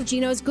out all of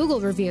Gino's Google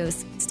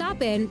reviews.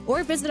 Stop in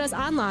or visit us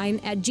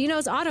online at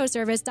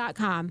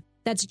Gino'sAutoservice.com.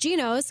 That's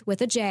Gino's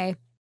with a J.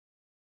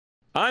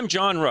 I'm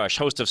John Rush,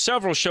 host of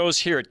several shows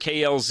here at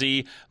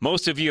KLZ.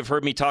 Most of you have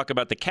heard me talk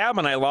about the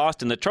cabin I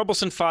lost in the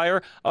troublesome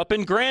fire up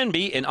in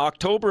Granby in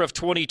October of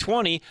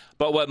 2020,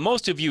 but what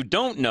most of you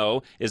don't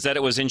know is that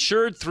it was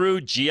insured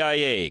through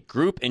GIA,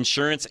 Group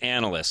Insurance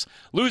Analysts.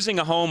 Losing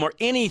a home or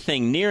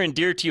anything near and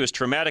dear to you is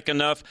traumatic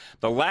enough.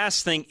 The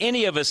last thing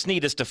any of us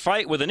need is to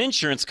fight with an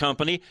insurance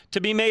company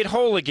to be made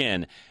whole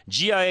again.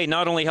 GIA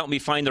not only helped me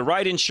find the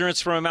right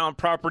insurance for my mountain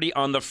property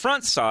on the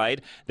front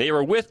side, they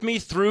were with me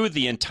through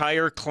the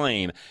entire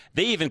claim.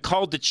 They even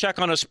called to check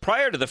on us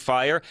prior to the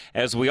fire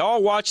as we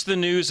all watched the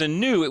news and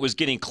knew it was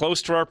getting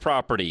close to our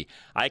property.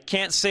 I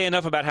can't say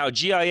enough about how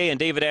GIA and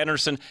David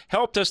Anderson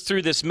helped us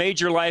through this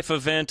major life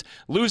event.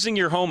 Losing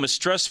your home is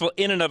stressful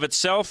in and of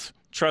itself.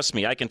 Trust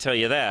me, I can tell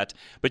you that.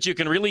 But you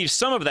can relieve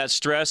some of that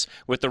stress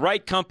with the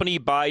right company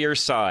by your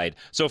side.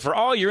 So for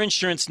all your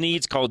insurance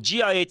needs, call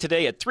GIA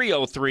today at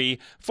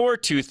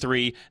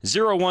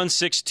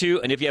 303-423-0162.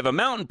 And if you have a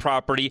mountain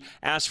property,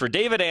 ask for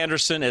David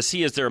Anderson as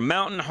he is their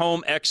mountain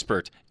home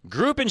expert.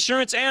 Group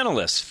Insurance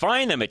Analysts.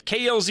 Find them at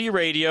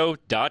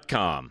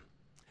klzradio.com.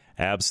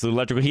 Absolute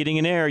Electrical Heating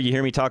and Air. You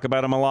hear me talk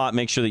about them a lot.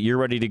 Make sure that you're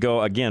ready to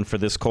go again for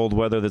this cold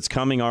weather that's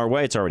coming our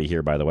way. It's already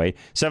here, by the way.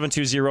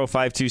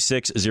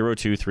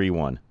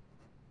 720-526-0231.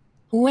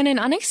 When an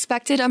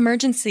unexpected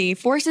emergency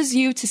forces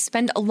you to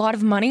spend a lot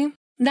of money,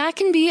 that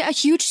can be a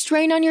huge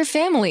strain on your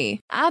family.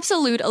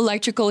 Absolute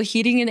Electrical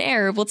Heating and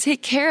Air will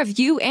take care of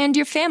you and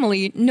your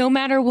family no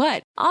matter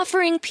what,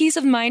 offering peace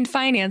of mind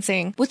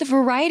financing with a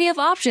variety of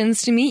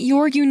options to meet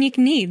your unique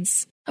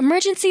needs.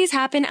 Emergencies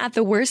happen at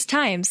the worst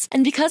times,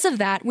 and because of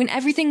that, when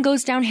everything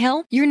goes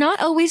downhill, you're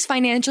not always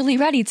financially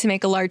ready to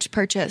make a large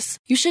purchase.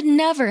 You should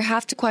never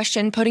have to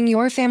question putting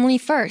your family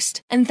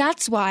first, and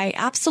that's why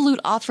Absolute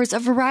offers a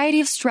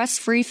variety of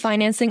stress-free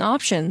financing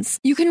options.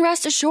 You can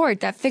rest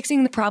assured that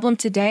fixing the problem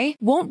today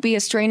won't be a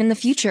strain in the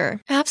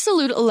future.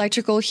 Absolute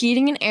Electrical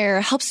Heating and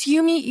Air helps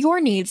you meet your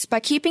needs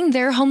by keeping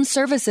their home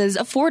services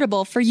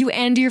affordable for you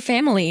and your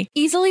family.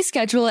 Easily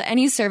schedule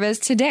any service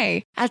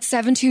today at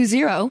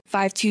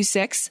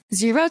 720-526-0231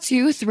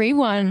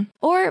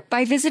 or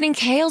by visiting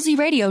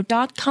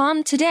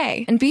klzradio.com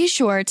today. And be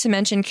sure to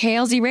mention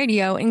KLZ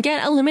Radio and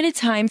get a limited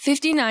time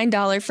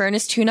 $59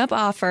 furnace tune-up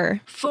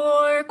offer.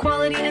 For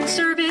quality and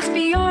service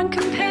beyond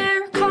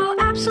compare, call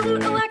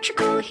Absolute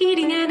Electrical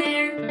Heating and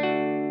Air.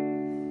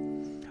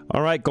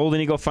 All right,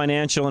 Golden Eagle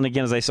Financial. And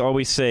again, as I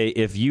always say,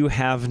 if you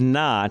have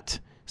not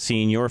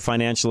seen your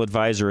financial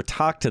advisor or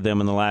talk to them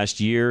in the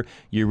last year,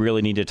 you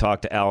really need to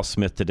talk to Al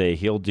Smith today.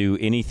 He'll do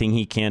anything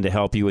he can to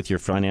help you with your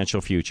financial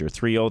future.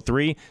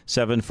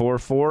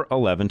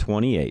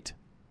 303-744-1128.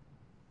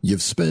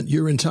 You've spent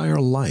your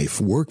entire life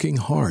working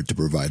hard to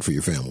provide for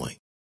your family.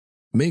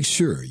 Make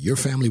sure your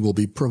family will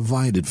be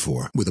provided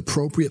for with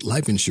appropriate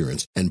life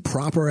insurance and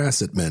proper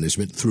asset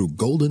management through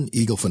Golden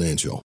Eagle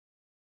Financial.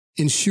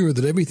 Ensure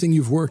that everything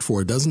you've worked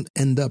for doesn't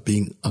end up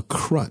being a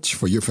crutch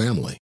for your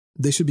family.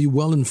 They should be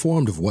well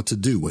informed of what to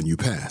do when you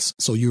pass,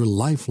 so your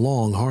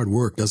lifelong hard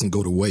work doesn't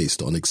go to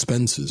waste on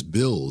expenses,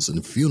 bills,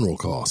 and funeral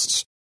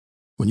costs.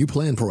 When you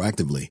plan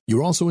proactively,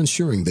 you're also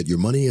ensuring that your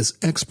money is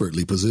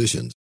expertly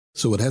positioned,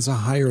 so it has a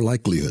higher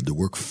likelihood to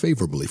work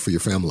favorably for your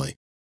family.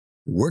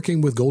 Working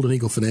with Golden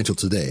Eagle Financial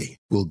today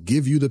will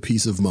give you the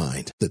peace of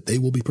mind that they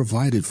will be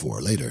provided for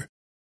later.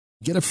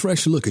 Get a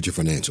fresh look at your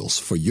financials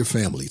for your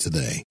family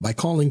today by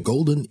calling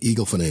Golden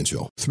Eagle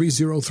Financial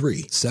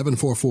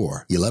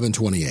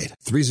 303-744-1128,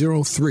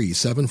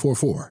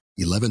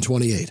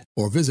 303-744-1128,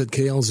 or visit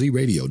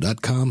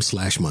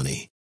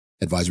klzradio.com/money.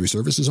 Advisory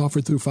services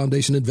offered through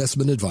Foundation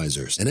Investment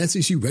Advisors, an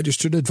SEC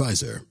registered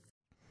advisor.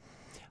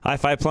 High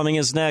Five Plumbing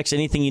is next.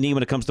 Anything you need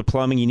when it comes to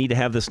plumbing, you need to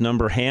have this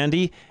number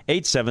handy.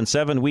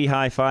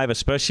 877-WE-HIGH-FIVE,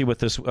 especially with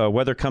this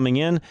weather coming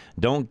in.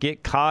 Don't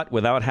get caught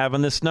without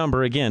having this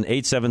number. Again,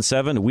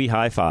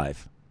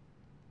 877-WE-HIGH-FIVE.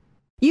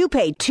 You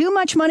pay too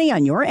much money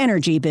on your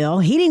energy bill,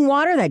 heating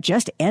water that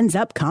just ends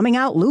up coming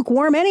out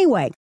lukewarm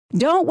anyway.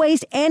 Don't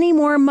waste any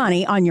more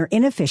money on your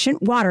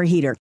inefficient water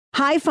heater.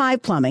 High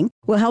Five Plumbing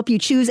will help you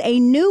choose a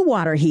new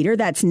water heater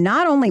that's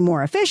not only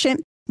more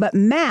efficient, but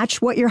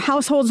match what your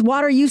household's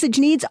water usage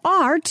needs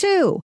are,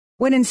 too.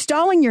 When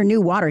installing your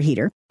new water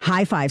heater,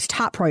 High Five's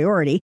top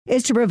priority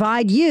is to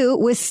provide you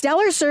with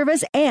stellar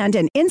service and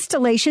an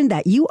installation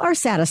that you are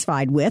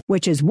satisfied with,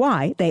 which is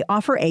why they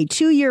offer a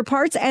 2-year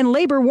parts and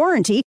labor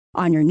warranty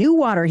on your new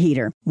water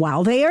heater.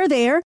 While they are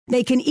there,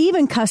 they can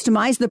even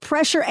customize the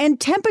pressure and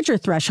temperature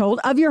threshold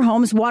of your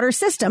home's water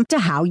system to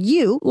how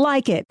you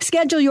like it.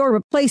 Schedule your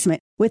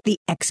replacement with the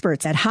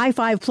experts at High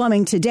Five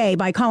Plumbing today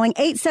by calling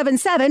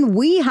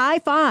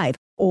 877-WE-HIGH-FIVE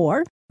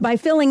or by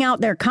filling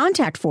out their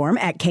contact form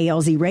at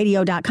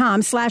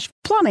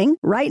klzradio.com/plumbing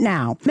right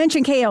now.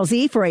 Mention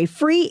KLZ for a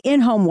free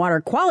in-home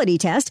water quality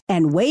test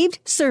and waived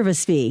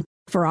service fee.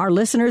 For our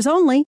listeners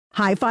only,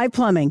 High Five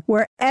Plumbing,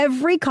 where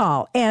every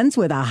call ends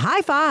with a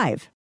high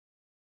five.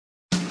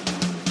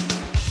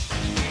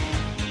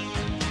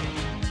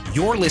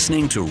 You're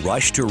listening to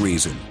Rush to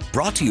Reason,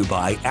 brought to you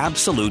by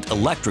Absolute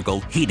Electrical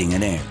Heating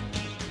and Air.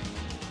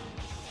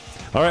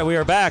 All right, we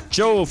are back.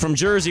 Joe from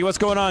Jersey. What's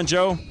going on,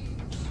 Joe?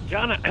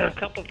 John, a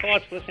couple of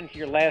thoughts listening to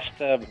your last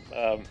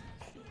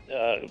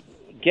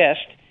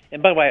guest.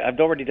 And by the way, I've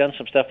already done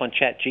some stuff on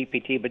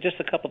ChatGPT, but just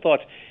a couple of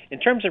thoughts. In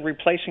terms of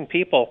replacing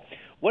people,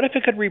 what if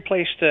it could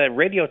replace the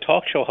radio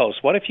talk show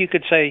host? What if you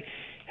could say,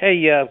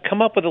 hey,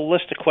 come up with a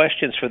list of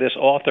questions for this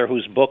author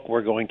whose book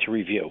we're going to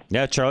review?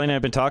 Yeah, Charlie and I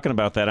have been talking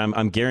about that.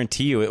 I'm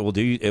guarantee you it will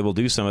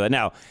do some of that.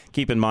 Now,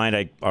 keep in mind,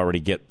 I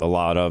already get a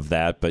lot of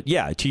that. But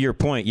yeah, to your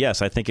point,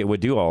 yes, I think it would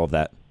do all of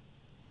that.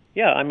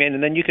 Yeah, I mean,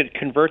 and then you could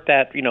convert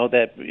that,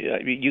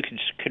 you could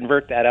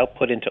convert that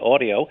output into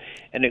audio,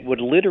 and it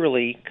would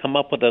literally come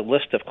up with a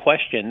list of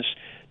questions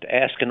to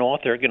ask an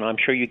author. I'm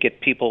sure you get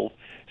people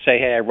say,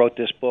 hey, I wrote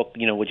this book,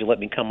 would you let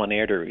me come on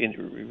air to,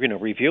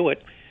 review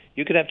it?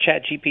 You could have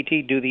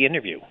ChatGPT do the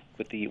interview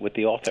with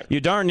the author. You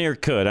darn near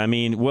could. I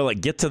mean, will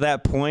it get to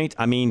that point?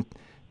 I mean,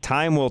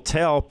 time will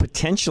tell.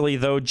 Potentially,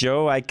 though,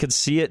 Joe, I could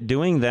see it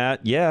doing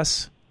that,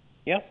 yes.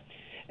 Yeah.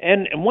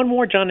 And one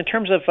more, John, in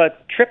terms of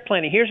trip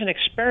planning, here's an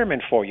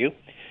experiment for you.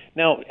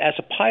 Now, as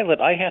a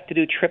pilot, I have to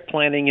do trip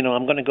planning.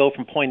 I'm going to go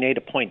from point A to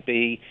point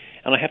B,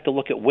 and I have to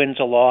look at winds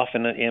aloft,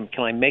 and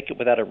can I make it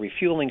without a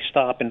refueling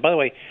stop? And by the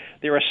way,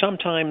 there are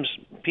sometimes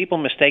people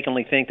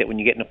mistakenly think that when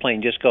you get in a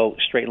plane, just go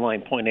straight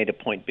line, point A to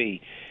point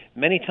B.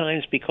 Many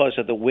times because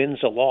of the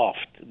winds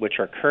aloft, which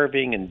are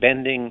curving and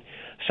bending.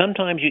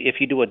 Sometimes if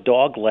you do a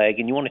dog leg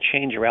and you want to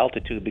change your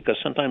altitude, because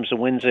sometimes the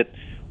winds at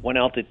one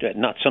altitude,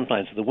 not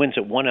sometimes, the winds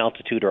at one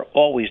altitude are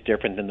always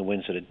different than the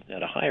winds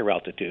at a higher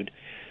altitude.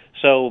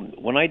 So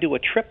when I do a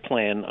trip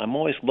plan, I'm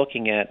always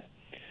looking at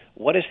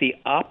what is the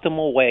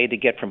optimal way to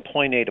get from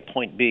point A to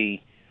point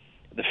B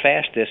the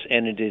fastest,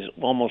 and it is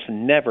almost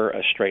never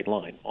a straight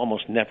line,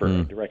 almost never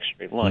a direct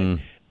straight line.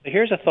 But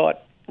here's a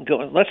thought.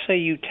 Let's say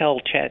you tell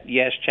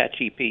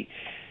ChatGPT,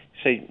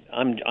 say,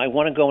 I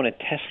want to go in a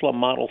Tesla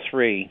Model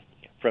 3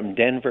 from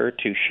Denver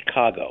to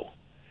Chicago,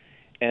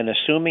 and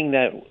assuming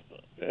that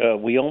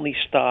we only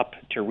stop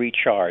to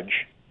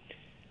recharge,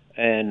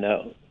 and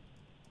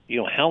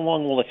how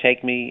long will it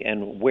take me,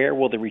 and where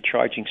will the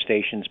recharging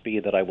stations be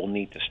that I will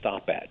need to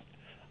stop at?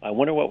 I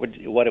wonder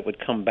what it would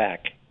come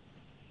back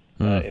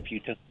if you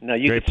took. Now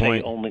you Great could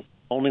point. say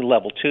only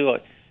level 2.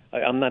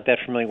 I'm not that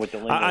familiar with the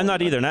lingo. I'm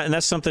not either, and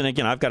that's something,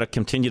 again, I've got to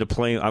continue to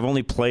play. I've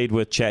only played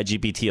with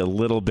ChatGPT a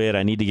little bit.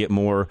 I need to get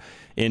more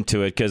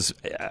into it, because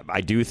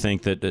I do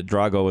think that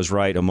Drago was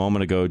right a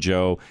moment ago,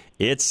 Joe.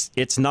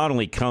 It's not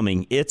only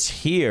coming, it's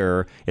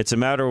here. It's a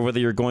matter of whether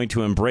you're going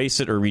to embrace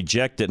it or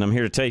reject it, and I'm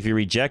here to tell you, if you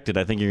reject it,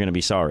 I think you're going to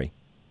be sorry.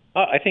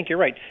 I think you're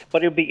right.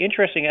 But it would be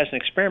interesting as an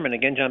experiment,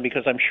 again, John,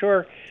 because I'm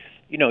sure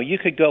you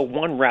could go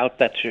one route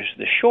that's just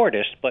the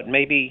shortest, but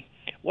maybe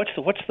what's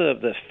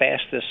the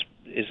fastest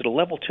is it a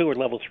level 2 or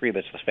level 3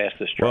 that's the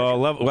fastest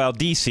charger? Well,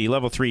 DC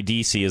level 3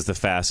 DC is the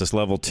fastest.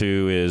 Level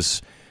 2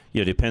 is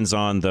depends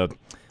on the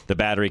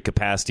battery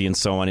capacity and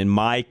so on. In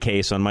my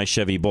case, on my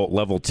Chevy Bolt,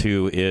 level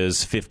 2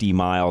 is 50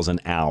 miles an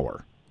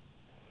hour.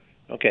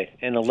 Okay,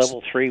 and a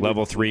level 3?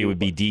 Level 3 would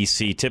be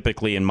DC.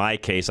 Typically, in my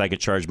case, I could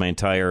charge my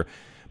entire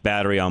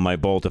battery on my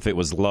Bolt. If it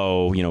was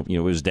low, it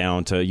was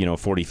down to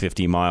 40,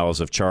 50 miles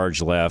of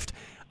charge left,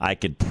 I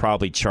could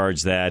probably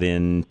charge that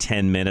in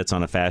 10 minutes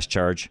on a fast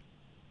charge.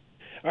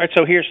 All right,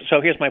 so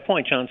here's my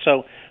point, John.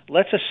 So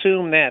let's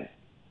assume that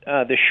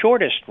the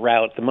shortest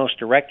route, the most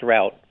direct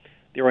route,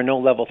 there are no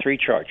level 3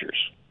 chargers.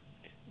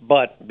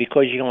 But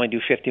because you can only do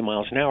 50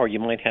 miles an hour, you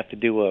might have to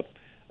do a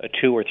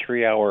 2 or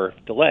 3 hour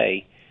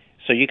delay.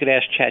 So you could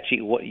ask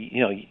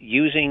ChatGPT,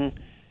 using,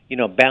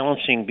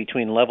 balancing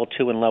between level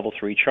 2 and level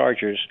 3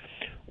 chargers,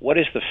 what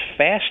is the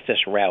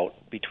fastest route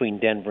between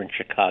Denver and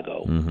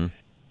Chicago? Mm-hmm.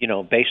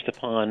 Based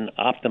upon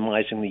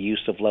optimizing the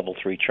use of level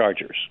 3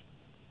 chargers.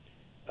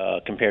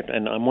 Compared to,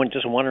 and I'm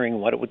just wondering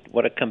what it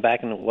would come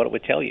back and what it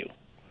would tell you.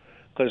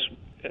 Because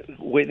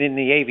within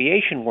the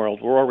aviation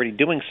world, we're already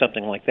doing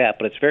something like that,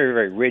 but it's very,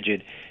 very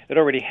rigid. It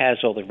already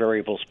has all the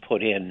variables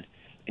put in,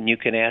 and you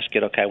can ask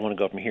it, okay, I want to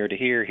go from here to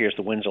here. Here's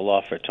the winds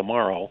aloft for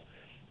tomorrow.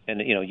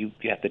 And, you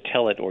have to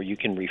tell it, or you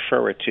can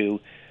refer it to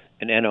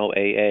an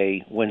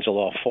NOAA winds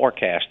aloft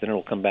forecast, and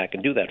it'll come back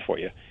and do that for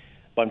you.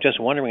 But I'm just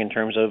wondering in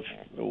terms of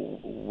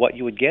what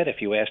you would get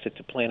if you asked it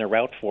to plan a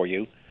route for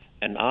you,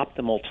 an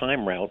optimal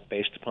time route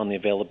based upon the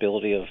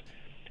availability of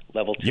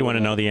level 2. You want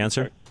to know the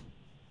answer?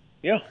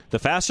 Yeah. The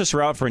fastest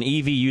route for an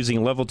EV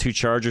using level 2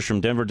 chargers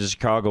from Denver to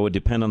Chicago would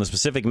depend on the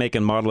specific make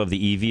and model of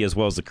the EV as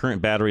well as the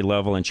current battery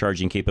level and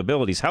charging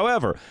capabilities.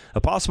 However, a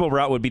possible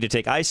route would be to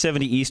take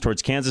I-70 east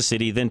towards Kansas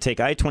City, then take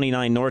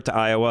I-29 north to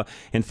Iowa,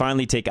 and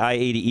finally take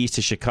I-80 east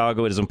to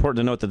Chicago. It is important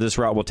to note that this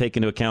route will take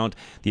into account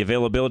the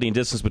availability and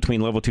distance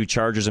between level 2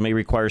 chargers and may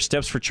require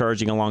steps for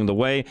charging along the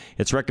way.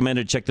 It's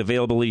recommended to check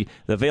the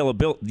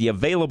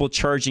available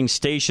charging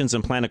stations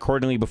and plan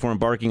accordingly before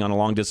embarking on a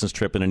long-distance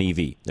trip in an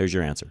EV. There's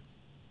your answer.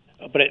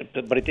 But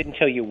it didn't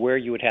tell you where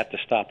you would have to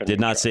stop. And did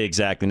not say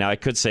exactly. Now I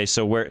could say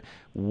so.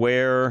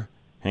 Where?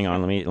 Hang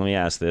on. Let me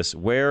ask this.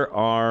 Where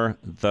are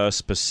the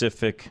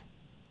specific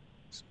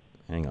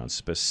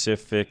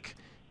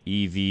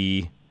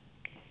EV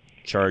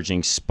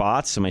charging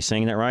spots? Am I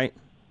saying that right?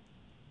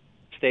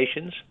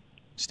 Stations.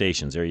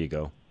 Stations. There you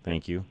go.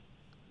 Thank you.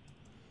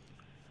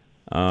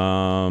 There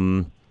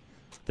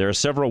are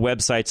several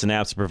websites and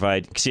apps that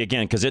provide. See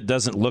again, because it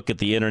doesn't look at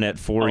the internet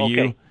for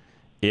you.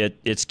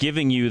 It's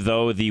giving you,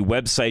 though, the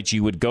websites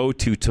you would go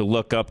to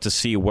look up to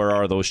see where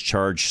are those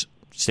charge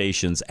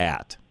stations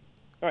at.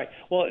 All right.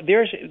 Well,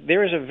 there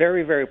is a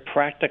very, very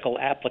practical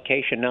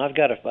application. Now, I've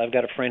got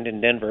a friend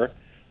in Denver.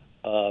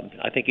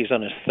 I think he's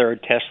on his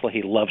third Tesla.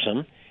 He loves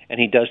them, and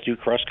he does do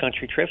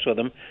cross-country trips with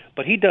them.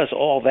 But he does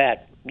all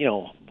that,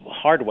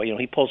 hard way.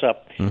 He pulls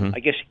up. I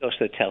guess he goes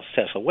to the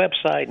Tesla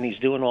website, and he's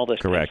doing all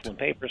this pencil and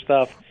paper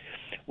stuff.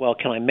 Well,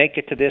 can I make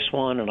it to this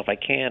one? And if I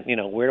can't,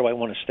 where do I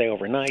want to stay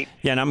overnight?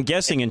 Yeah, and I'm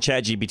guessing in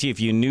ChatGPT, if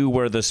you knew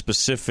where the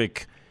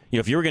specific,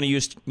 if you were going to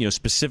use,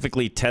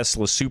 specifically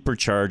Tesla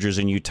superchargers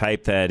and you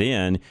type that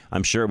in,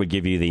 I'm sure it would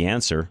give you the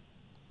answer.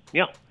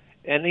 Yeah.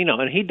 And,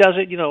 and he does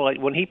it, like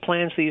when he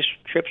plans these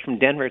trips from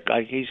Denver,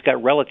 he's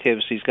got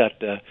relatives. He's got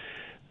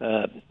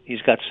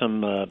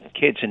some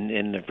kids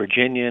in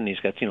Virginia, and he's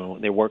got,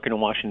 they're working in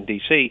Washington,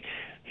 D.C.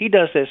 He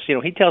does this,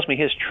 he tells me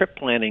his trip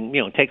planning,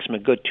 takes him a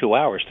good 2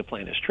 hours to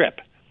plan his trip.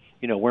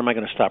 Where am I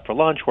going to stop for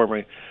lunch? Where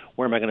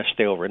am I going to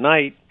stay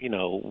overnight?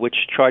 Which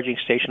charging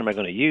station am I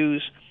going to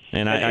use?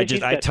 And I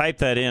typed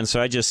that in,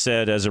 so I just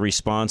said as a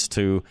response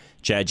to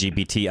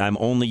ChatGPT, I'm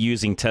only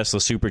using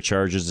Tesla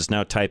superchargers. It's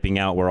now typing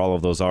out where all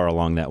of those are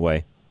along that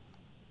way.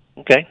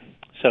 Okay,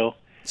 so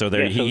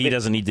he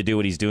doesn't need to do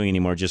what he's doing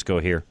anymore. Just go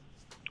here.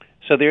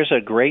 So there's a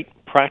great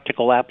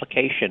practical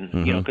application,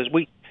 because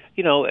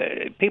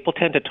people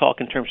tend to talk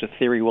in terms of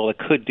theory. Well, it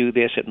could do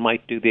this, it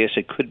might do this,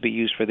 it could be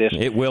used for this.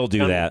 It will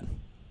do that.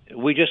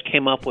 We just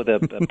came up with a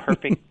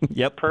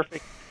perfect,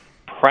 perfect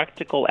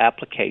practical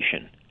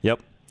application.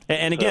 Yep.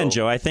 And again,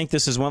 Joe, I think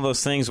this is one of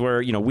those things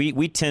where,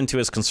 we tend to,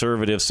 as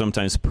conservatives,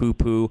 sometimes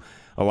poo-poo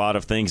a lot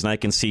of things, and I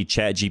can see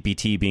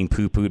ChatGPT being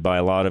poo-pooed by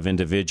a lot of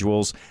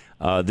individuals.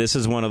 This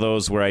is one of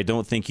those where I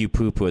don't think you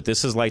poo-poo it.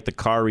 This is like the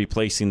car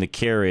replacing the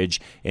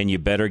carriage, and you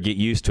better get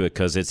used to it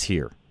because it's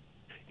here.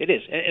 It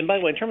is. And by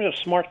the way, in terms of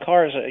smart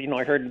cars,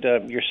 I heard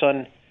your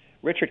son,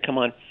 Richard, come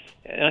on,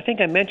 and I think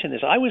I mentioned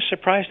this. I was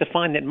surprised to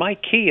find that my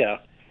Kia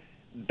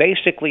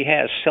basically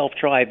has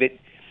self-drive.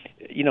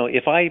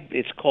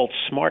 It's called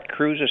Smart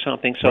Cruise or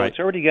something, so It's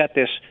already got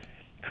this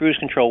cruise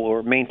control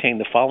or maintain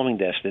the following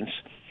distance,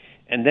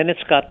 and then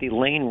it's got the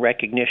lane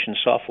recognition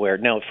software.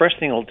 Now, the first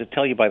thing I'll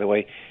tell you, by the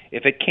way,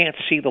 if it can't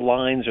see the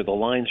lines or the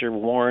lines are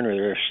worn or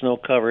they're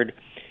snow-covered,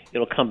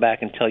 it'll come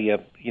back and tell you,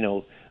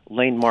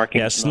 lane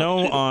marking. Yeah,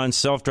 snow on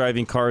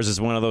self-driving cars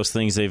is one of those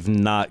things they've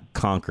not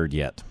conquered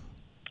yet.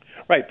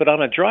 Right, but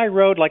on a dry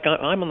road, like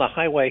I'm on the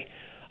highway,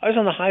 I was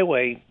on the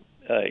highway,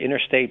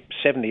 Interstate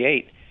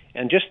 78,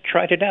 and just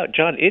tried it out.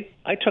 John,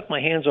 I took my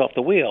hands off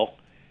the wheel,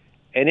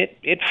 and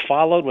it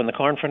followed. When the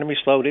car in front of me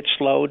slowed, it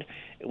slowed.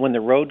 When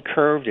the road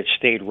curved, it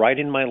stayed right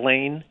in my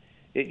lane.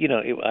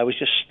 I was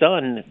just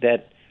stunned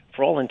that,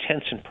 for all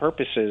intents and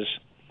purposes,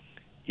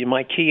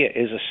 my Kia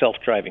is a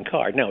self-driving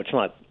car. Now, it's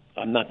not.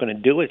 I'm not going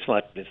to do it.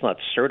 It's not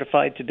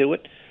certified to do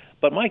it.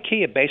 But my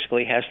Kia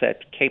basically has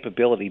that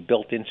capability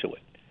built into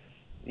it.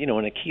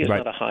 And a Kia is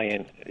not a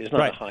high-end. It's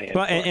not a high-end.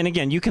 Well, and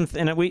again, you can.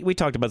 And we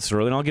talked about this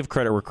earlier, and I'll give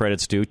credit where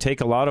credit's due. Take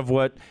a lot of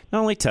what not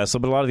only Tesla,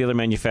 but a lot of the other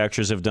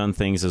manufacturers have done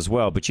things as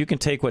well. But you can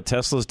take what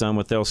Tesla's done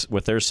with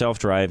their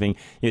self-driving,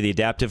 the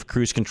adaptive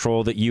cruise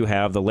control that you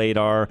have, the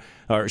radar,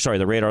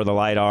 the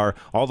lidar,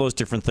 all those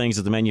different things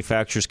that the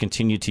manufacturers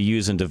continue to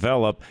use and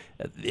develop.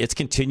 It's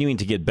continuing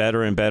to get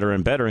better and better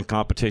and better, and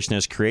competition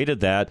has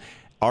created that.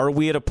 Are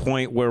we at a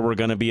point where we're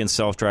going to be in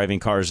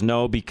self-driving cars?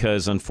 No,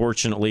 because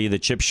unfortunately the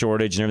chip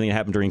shortage and everything that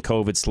happened during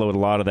COVID slowed a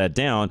lot of that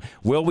down.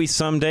 Will we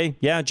someday?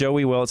 Yeah, Joe,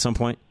 we will at some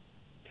point.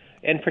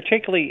 And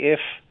particularly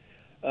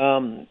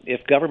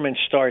if governments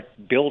start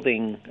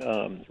building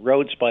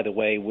roads, by the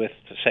way, with,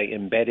 say,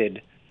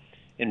 embedded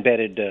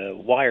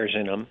wires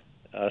in them,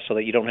 so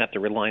that you don't have to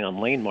rely on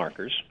lane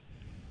markers.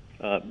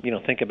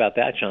 Think about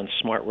that, John.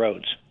 Smart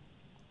roads.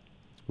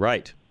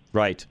 Right.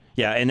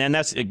 Yeah, and then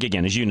that's,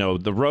 again, as you know,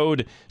 the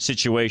road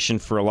situation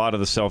for a lot of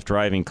the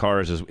self-driving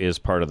cars is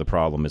part of the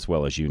problem as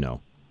well, as you know.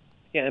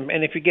 Yeah,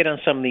 and if you get on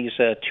some of these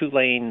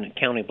two-lane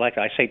county black,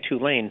 I say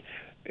two-lane,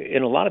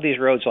 in a lot of these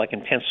roads, like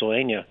in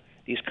Pennsylvania,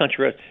 these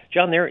country roads,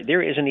 John,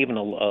 there isn't even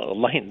a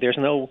lane. There's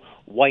no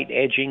white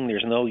edging.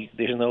 There's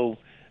no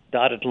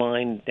dotted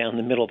line down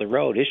the middle of the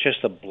road. It's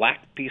just a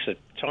black piece of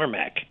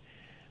tarmac.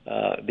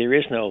 There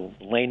is no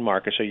lane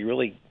marker, so you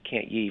really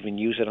can't even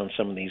use it on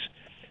some of these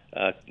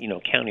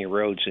county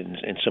roads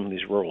in some of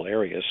these rural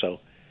areas.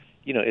 So,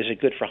 is it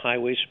good for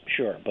highways?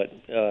 Sure, but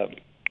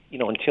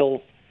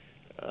until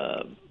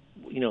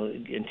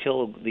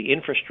the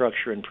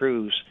infrastructure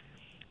improves,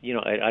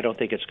 I don't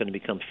think it's going to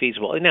become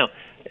feasible. Now,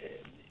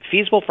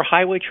 feasible for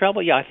highway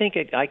travel? Yeah, I think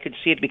I could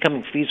see it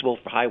becoming feasible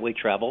for highway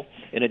travel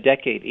in a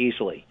decade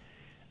easily.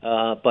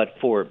 But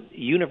for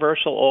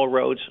universal all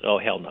roads, oh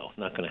hell no,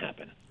 not going to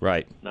happen.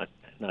 Right, not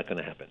going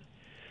to happen.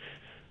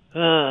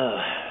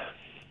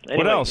 Anyway,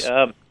 what else?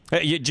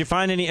 Did you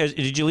find any?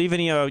 Did you leave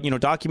any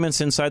documents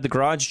inside the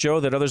garage, Joe,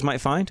 that others might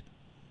find?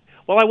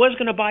 Well, I was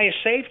going to buy a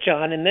safe,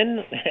 John, and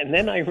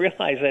then I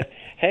realized that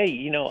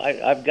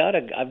I've got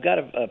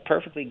a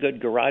perfectly good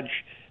garage.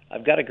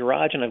 I've got a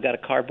garage and I've got a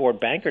cardboard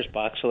banker's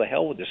box. So the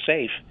hell with the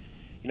safe.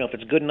 If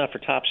it's good enough for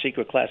top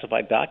secret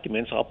classified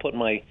documents, I'll put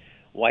my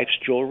wife's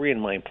jewelry and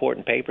my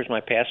important papers,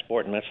 my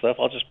passport, and that stuff.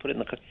 I'll just put it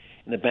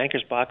in the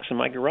banker's box in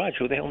my garage.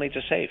 Who the hell needs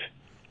a safe?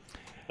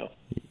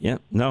 Yeah,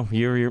 no,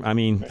 you're. I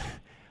mean,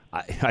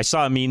 I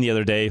saw a meme the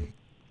other day.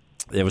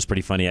 It was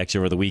pretty funny, actually,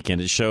 over the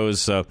weekend. It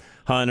shows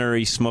Hunter,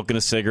 he's smoking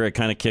a cigarette,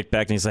 kind of kicked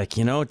back, and he's like,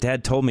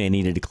 Dad told me I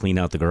needed to clean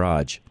out the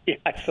garage. Yeah,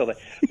 I saw that.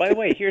 By the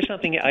way, here's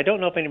something. I don't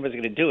know if anybody's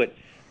going to do it,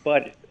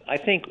 but I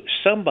think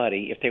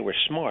somebody, if they were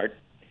smart,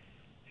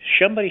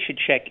 somebody should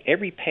check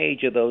every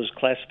page of those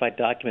classified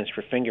documents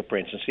for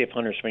fingerprints and see if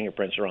Hunter's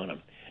fingerprints are on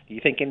them. Do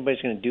you think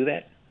anybody's going to do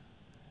that?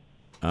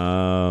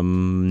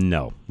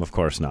 No, of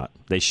course not.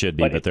 They should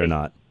be, but they're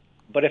not.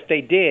 But if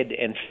they did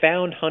and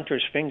found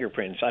Hunter's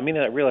fingerprints, I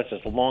realize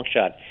it's a long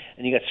shot.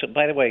 And you got. So,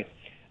 by the way,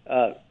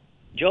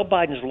 Joe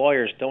Biden's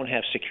lawyers don't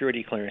have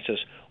security clearances.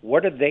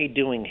 What are they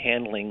doing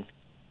handling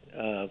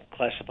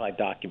classified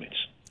documents?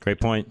 Great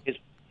point.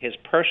 His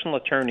personal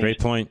attorneys. Great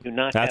point. Do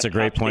not. That's a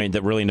great point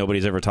that really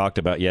nobody's ever talked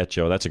about yet,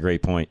 Joe. That's a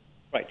great point.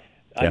 Right.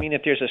 Yeah.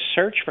 If there's a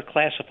search for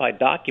classified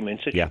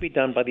documents, it should be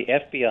done by the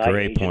FBI.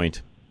 Great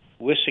point.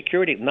 With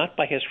security, not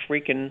by his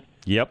freaking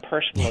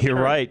personal attorney. You're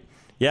right.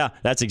 Yeah,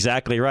 that's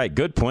exactly right.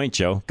 Good point,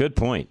 Joe. Good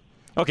point.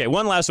 Okay,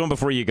 one last one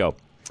before you go.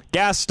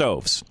 Gas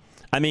stoves.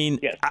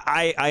 Yes.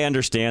 I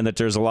understand that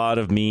there's a lot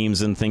of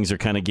memes and things are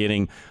kind of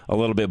getting a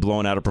little bit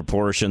blown out of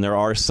proportion. There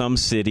are some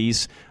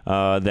cities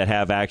that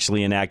have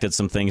actually enacted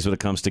some things when it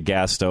comes to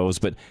gas stoves.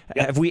 But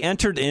have we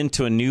entered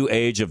into a new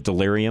age of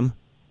delirium?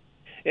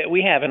 Yeah,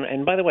 we have.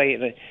 And by the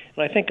way,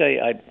 I think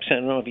I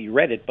don't know if you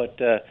read it, but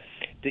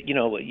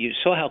you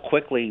saw how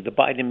quickly the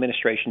Biden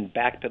administration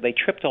they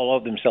tripped all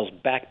over themselves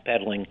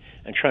backpedaling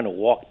and trying to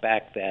walk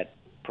back that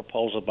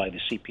proposal by the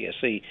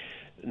CPSC.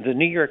 The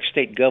New York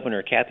State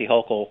Governor, Kathy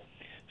Hochul,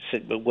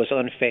 was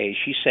unfazed.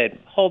 She said,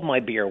 hold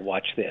my beer,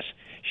 watch this.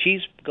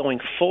 She's going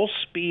full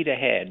speed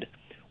ahead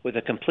with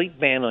a complete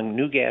ban on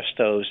new gas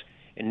stoves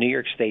in New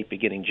York State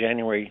beginning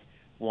January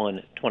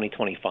 1,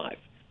 2025.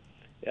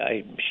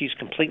 She's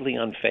completely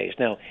unfazed.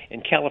 Now,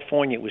 in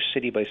California, it was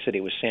city by city.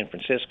 It was San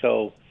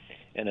Francisco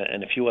and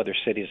a few other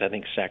cities, I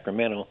think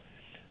Sacramento.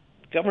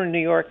 Governor of New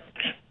York,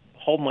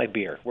 hold my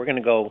beer. We're going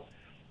to go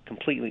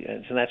completely,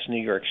 and that's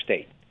New York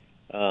State.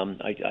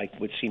 I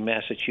would see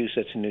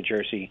Massachusetts and New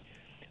Jersey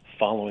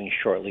following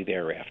shortly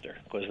thereafter,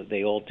 because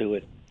they all do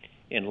it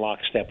in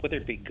lockstep, whether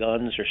it be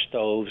guns or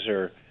stoves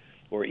or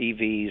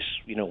EVs,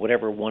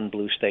 whatever one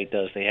blue state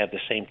does, they have the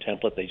same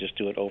template. They just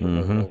do it over and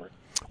over and over.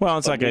 Well,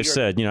 it's like I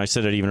said. I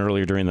said it even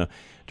earlier during the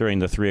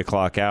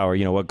 3:00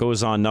 hour. What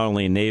goes on not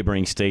only in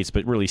neighboring states,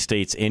 but really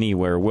states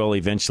anywhere, will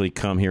eventually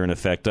come here and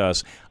affect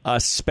us,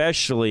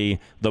 especially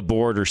the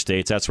border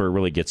states. That's where it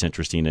really gets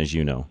interesting, as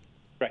you know.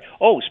 Right.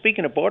 Oh,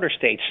 speaking of border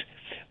states,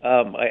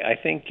 I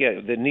think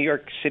the New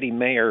York City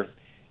mayor,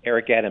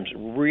 Eric Adams,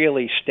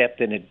 really stepped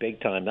in it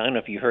big time. I don't know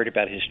if you heard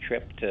about his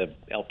trip to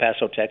El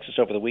Paso, Texas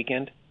over the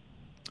weekend.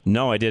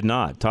 No, I did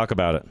not. Talk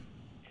about it.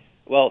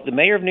 Well, the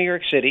mayor of New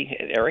York City,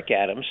 Eric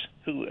Adams,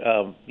 who,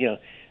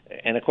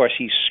 and of course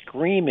he's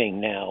screaming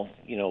now,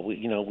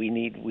 we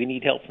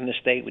need help from the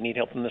state, we need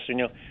help from this,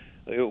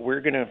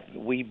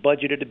 we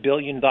budgeted $1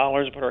 billion,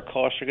 but our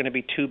costs are going to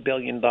be $2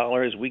 billion.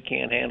 We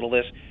can't handle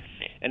this.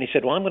 And he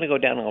said, well, I'm going to go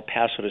down to El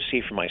Paso to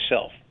see for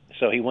myself.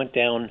 So he went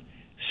down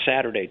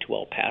Saturday to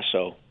El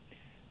Paso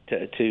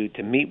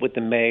to meet with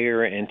the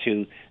mayor and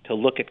to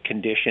look at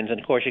conditions. And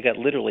of course, you got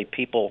literally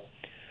people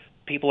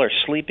are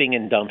sleeping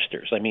in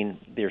dumpsters. I mean,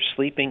 they're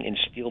sleeping in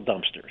steel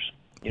dumpsters.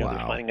 They're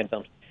finding a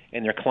dumpster,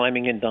 and they're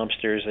climbing in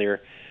dumpsters. They're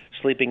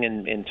sleeping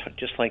in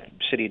just like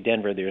the city of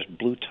Denver. There's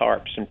blue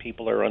tarps, and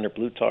people are under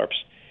blue tarps,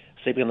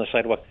 sleeping on the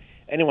sidewalk.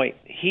 Anyway,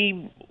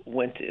 he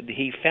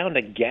found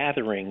a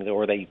gathering,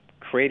 or they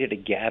created a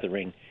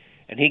gathering,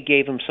 and he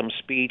gave them some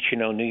speech.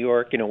 New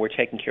York, we're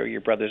taking care of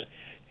your brothers.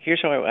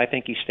 Here's how I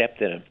think he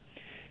stepped in.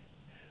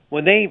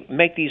 When they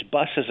make these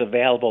buses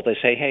available, they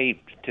say, hey,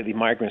 to the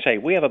migrants, hey,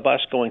 we have a bus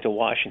going to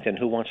Washington.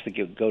 Who wants to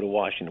go to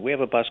Washington? We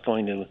have a bus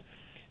going to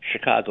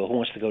Chicago. Who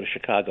wants to go to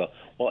Chicago?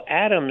 Well,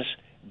 Adams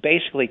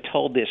basically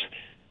told this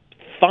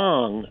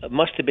thong, it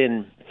must have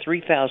been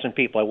 3,000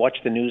 people. I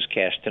watched the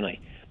newscast tonight.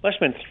 Must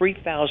have been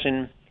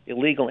 3,000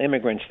 illegal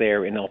immigrants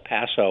there in El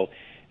Paso,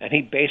 and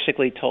he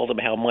basically told them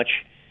how much,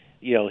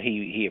 he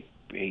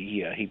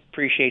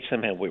appreciates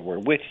them, how we're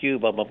with you,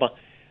 blah, blah, blah.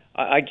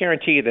 I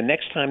guarantee you the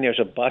next time there's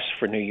a bus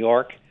for New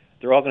York,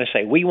 they're all going to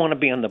say, we want to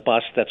be on the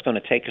bus that's going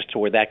to take us to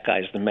where that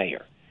guy's the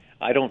mayor.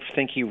 I don't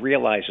think he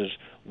realizes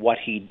what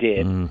he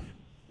did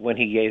when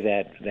he gave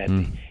that.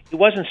 He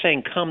wasn't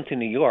saying come to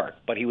New York,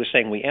 but he was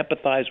saying we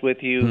empathize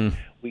with you.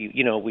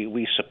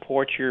 We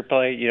support your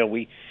play.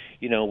 We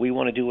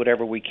want to do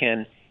whatever we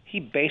can. He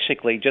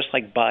basically, just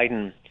like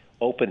Biden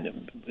put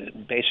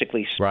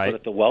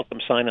up the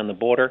welcome sign on the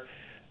border,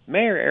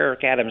 Mayor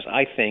Eric Adams,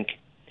 I think,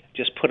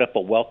 just put up a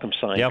welcome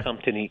sign. Yep. Come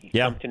to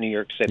New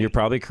York City. You're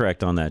probably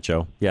correct on that,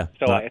 Joe. Yeah,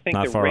 so not, I think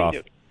not far off.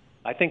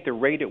 I think the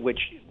rate at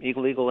which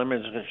illegal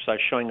immigrants are going to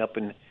start showing up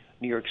in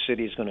New York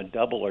City is going to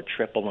double or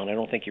triple, and I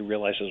don't think he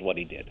realizes what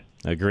he did.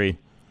 Agree.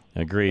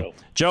 So.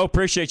 Joe,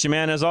 appreciate you,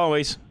 man, as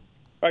always.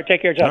 All right,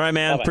 take care, John. All right,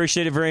 man. Bye-bye.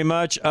 Appreciate it very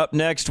much. Up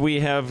next, we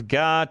have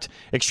got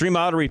Extreme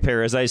Auto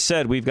Repair. As I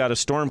said, we've got a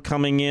storm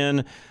coming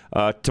in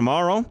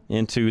tomorrow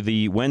into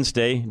the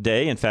Wednesday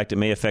day. In fact, it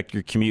may affect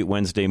your commute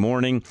Wednesday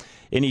morning.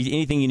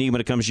 Anything you need when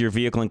it comes to your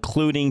vehicle,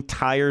 including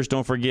tires.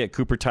 Don't forget,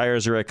 Cooper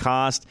tires are at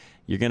cost.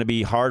 You're going to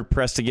be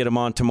hard-pressed to get them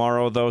on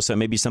tomorrow, though, so it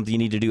may be something you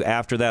need to do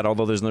after that,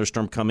 although there's another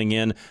storm coming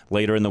in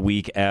later in the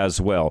week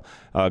as well.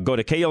 Go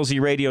to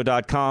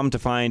klzradio.com to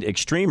find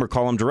Extreme or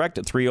call them direct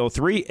at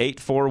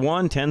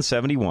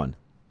 303-841-1071.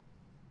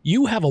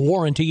 You have a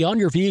warranty on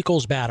your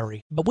vehicle's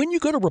battery, but when you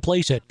go to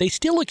replace it, they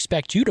still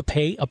expect you to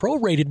pay a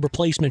prorated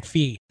replacement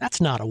fee.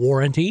 That's not a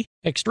warranty.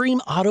 Extreme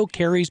Auto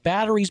carries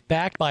batteries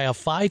backed by a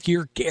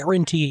 5-year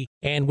guarantee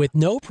and with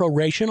no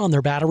proration on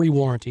their battery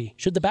warranty.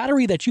 Should the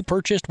battery that you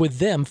purchased with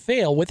them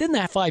fail within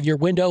that 5-year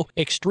window,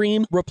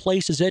 Extreme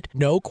replaces it,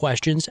 no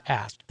questions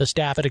asked. The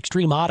staff at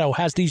Extreme Auto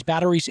has these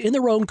batteries in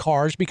their own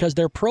cars because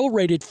their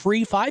prorated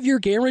free 5-year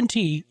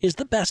guarantee is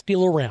the best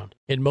deal around.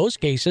 In most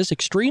cases,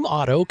 Extreme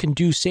Auto can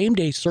do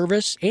same-day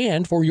service,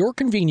 and for your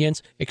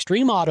convenience,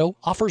 Extreme Auto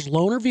offers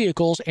loaner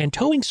vehicles and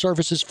towing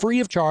services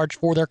free of charge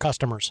for their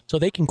customers, so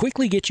they can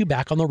quickly get you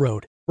back on the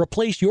road.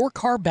 Replace your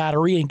car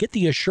battery and get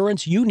the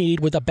assurance you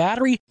need with a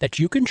battery that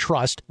you can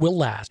trust will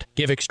last.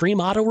 Give Extreme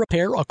Auto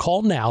Repair a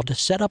call now to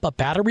set up a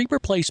battery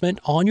replacement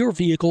on your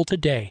vehicle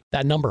today.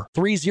 That number,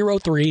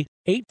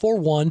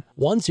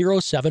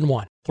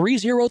 303-841-1071.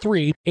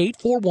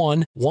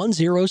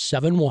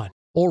 303-841-1071.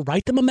 Or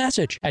write them a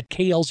message at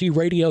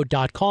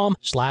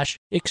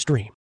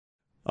klzradio.com/extreme.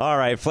 All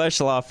right, Flesh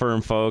Law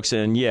Firm, folks,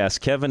 and yes,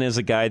 Kevin is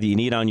a guy that you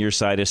need on your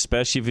side,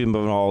 especially if you've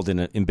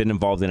been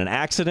involved in an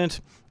accident,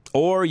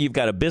 or you've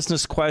got a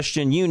business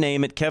question, you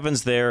name it,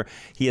 Kevin's there.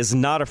 He is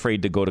not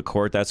afraid to go to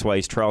court. That's why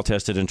he's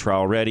trial-tested and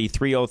trial-ready.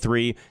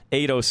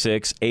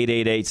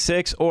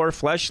 303-806-8886 or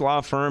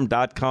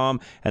fleshlawfirm.com,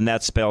 and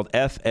that's spelled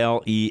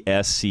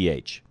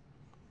F-L-E-S-C-H.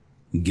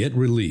 Get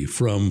relief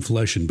from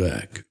Flesh and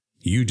Beck.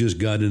 You just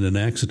got in an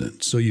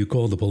accident, so you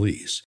call the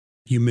police.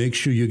 You make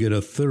sure you get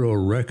a thorough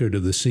record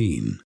of the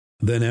scene.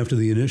 Then after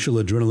the initial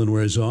adrenaline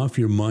wears off,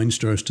 your mind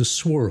starts to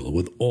swirl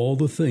with all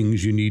the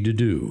things you need to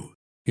do.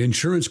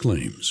 Insurance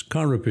claims,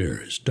 car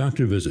repairs,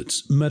 doctor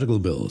visits, medical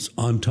bills,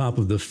 on top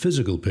of the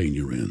physical pain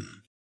you're in.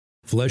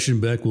 Flesh and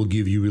Beck will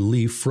give you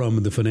relief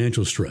from the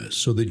financial stress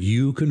so that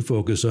you can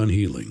focus on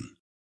healing.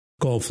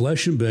 Call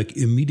Flesh and Beck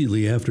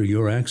immediately after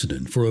your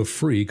accident for a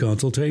free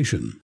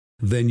consultation.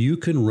 Then you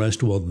can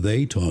rest while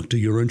they talk to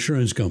your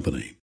insurance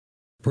company.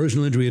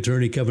 Personal injury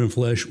attorney Kevin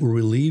Flesh will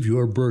relieve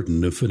your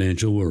burden of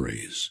financial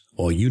worries.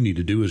 All you need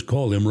to do is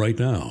call him right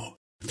now.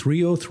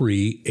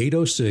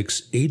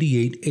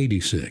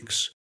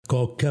 303-806-8886.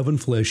 Call Kevin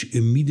Flesh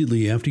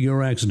immediately after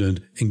your accident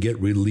and get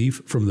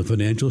relief from the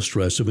financial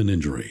stress of an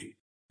injury.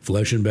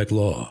 Flesh and Beck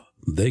Law.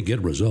 They get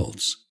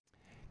results.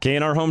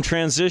 K&R Home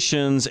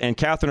Transitions, and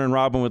Catherine and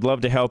Robin would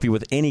love to help you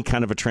with any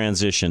kind of a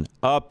transition.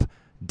 Up,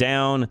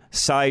 down,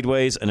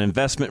 sideways, an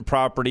investment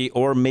property,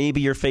 or maybe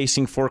you're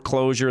facing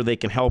foreclosure. They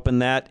can help in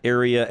that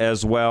area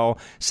as well.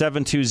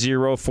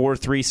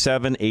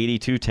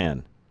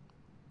 720-437-8210.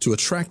 To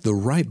attract the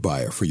right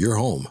buyer for your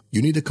home,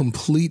 you need a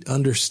complete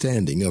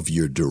understanding of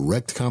your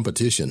direct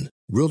competition.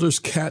 Realtors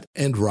Kat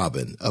and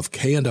Robin of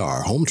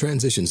K&R Home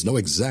Transitions know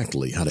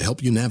exactly how to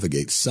help you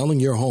navigate selling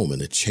your home in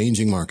a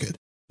changing market.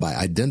 By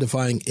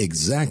identifying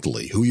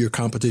exactly who your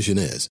competition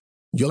is,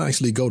 you'll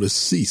actually go to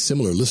see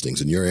similar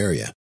listings in your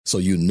area, so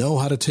you know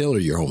how to tailor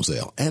your home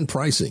sale and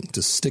pricing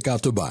to stick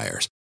out to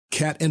buyers.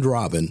 Kat and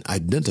Robin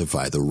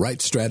identify the right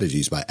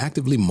strategies by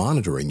actively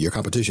monitoring your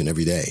competition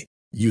every day.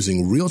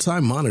 Using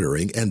real-time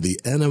monitoring and the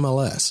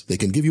NMLS, they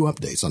can give you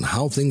updates on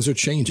how things are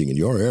changing in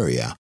your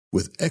area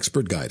with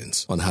expert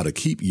guidance on how to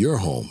keep your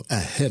home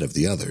ahead of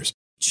the others.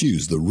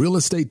 Choose the real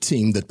estate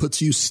team that puts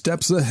you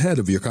steps ahead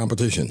of your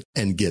competition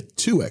and get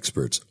 2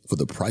 experts for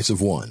the price of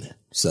 1.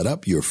 Set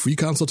up your free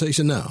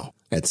consultation now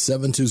at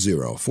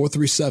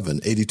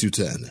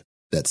 720-437-8210.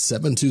 That's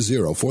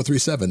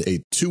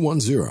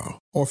 720-437-8210.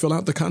 Or fill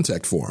out the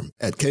contact form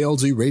at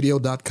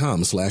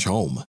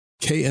klzradio.com/home.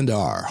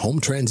 K&R Home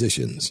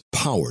Transitions,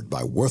 powered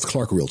by Worth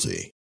Clark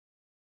Realty.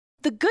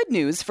 The good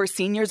news for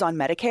seniors on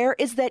Medicare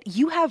is that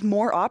you have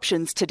more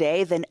options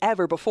today than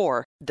ever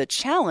before. The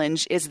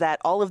challenge is that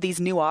all of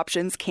these new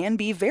options can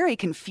be very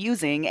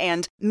confusing,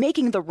 and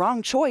making the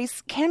wrong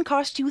choice can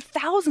cost you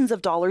thousands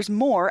of dollars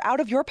more out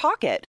of your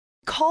pocket.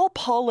 Call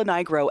Paul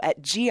Lenigro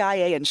at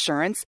GIA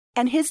Insurance,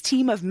 and his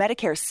team of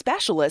Medicare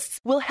specialists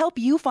will help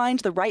you find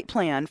the right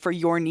plan for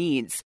your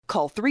needs.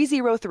 Call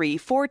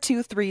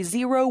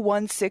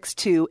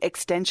 303-423-0162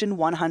 extension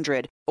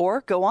 100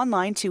 or go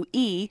online to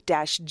e-gia.com.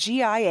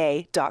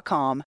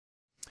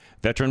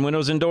 Veteran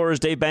Windows and Doors,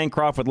 Dave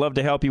Bancroft would love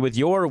to help you with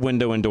your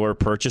window and door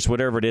purchase,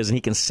 whatever it is, and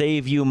he can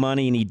save you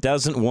money, and he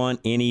doesn't want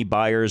any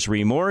buyer's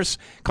remorse.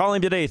 Call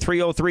him today,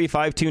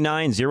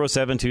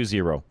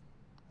 303-529-0720.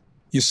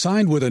 You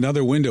signed with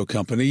another window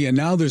company, and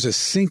now there's a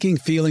sinking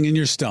feeling in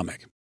your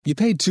stomach. You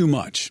paid too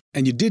much,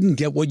 and you didn't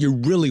get what you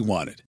really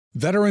wanted.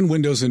 Veteran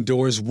Windows and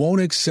Doors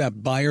won't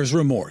accept buyer's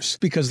remorse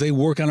because they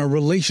work on a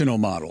relational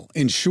model,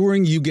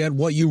 ensuring you get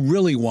what you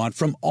really want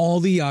from all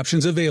the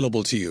options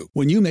available to you.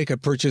 When you make a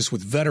purchase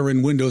with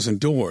Veteran Windows and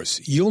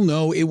Doors, you'll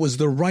know it was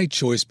the right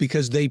choice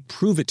because they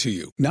prove it to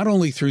you, not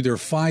only through their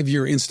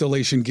 5-year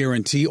installation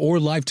guarantee or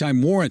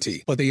lifetime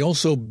warranty, but they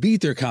also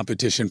beat their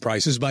competition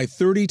prices by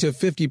 30 to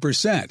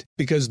 50%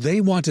 because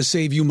they want to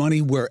save you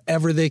money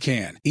wherever they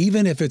can,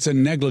 even if it's a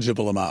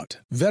negligible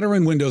amount.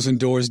 Veteran Windows and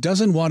Doors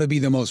doesn't want to be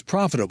the most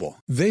profitable.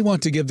 They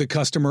want to give the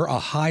customer a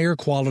higher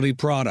quality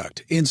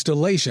product,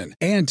 installation,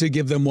 and to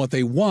give them what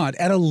they want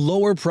at a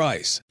lower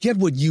price. Get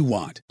what you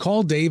want.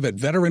 Call Dave at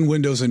Veteran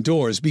Windows and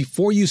Doors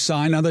before you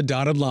sign on the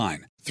dotted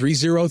line.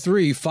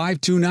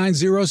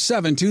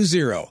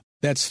 303-529-0720.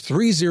 That's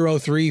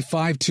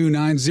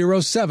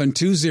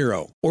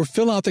 303-529-0720. Or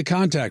fill out the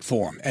contact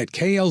form at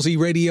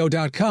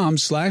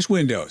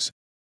klzradio.com/windows.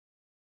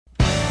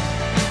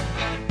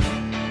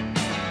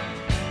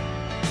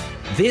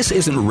 This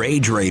isn't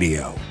Rage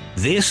Radio.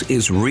 This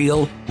is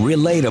real,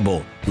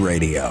 relatable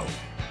radio.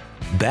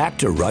 Back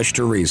to Rush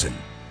to Reason.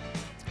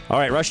 All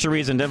right, Rush to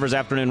Reason, Denver's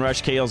Afternoon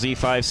Rush, KLZ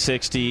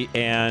 560.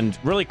 And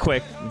really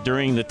quick,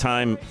 during the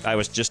time I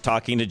was just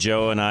talking to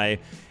Joe and I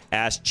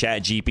asked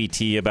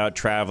ChatGPT about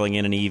traveling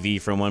in an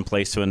EV from one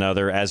place to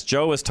another. As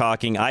Joe was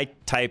talking, I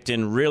typed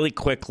in really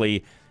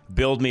quickly,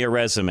 build me a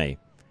resume.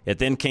 It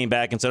then came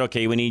back and said,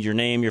 okay, we need your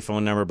name, your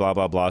phone number, blah,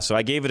 blah, blah. So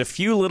I gave it a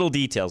few little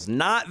details,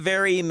 not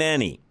very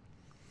many.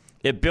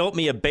 It built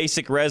me a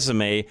basic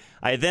resume.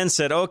 I then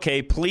said,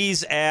 okay,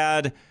 please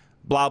add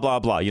blah, blah,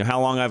 blah. You know,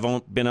 how long I've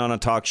been on a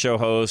talk show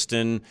host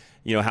and,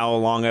 you know, how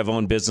long I've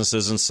owned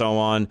businesses and so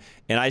on.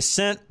 And I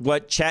sent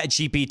what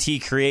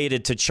ChatGPT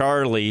created to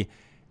Charlie.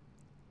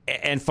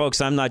 And,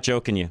 folks, I'm not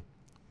joking you.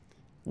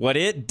 What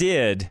it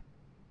did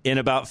in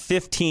about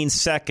 15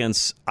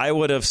 seconds, I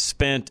would have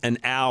spent an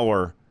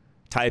hour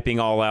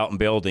typing all out and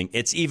building.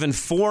 It's even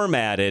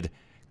formatted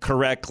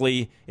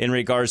correctly in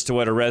regards to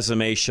what a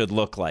resume should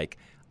look like.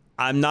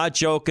 I'm not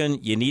joking.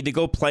 You need to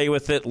go play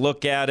with it,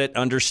 look at it,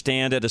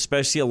 understand it,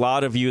 especially a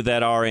lot of you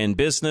that are in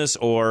business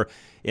or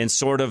in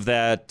sort of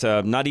that,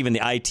 not even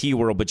the IT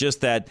world, but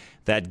just that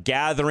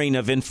gathering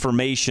of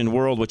information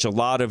world, which a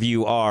lot of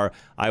you are.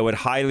 I would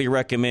highly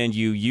recommend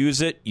you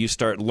use it. You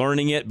start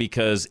learning it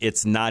because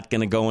it's not going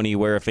to go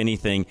anywhere. If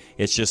anything,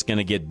 it's just going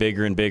to get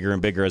bigger and bigger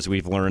and bigger as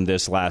we've learned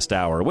this last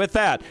hour. With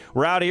that,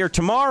 we're out of here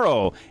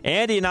tomorrow.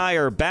 Andy and I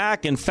are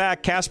back. In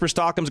fact, Casper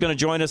Stockham's going to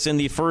join us in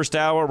the first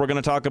hour. We're going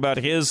to talk about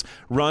his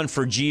run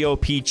for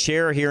GOP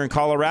chair here in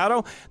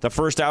Colorado. The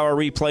first hour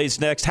replays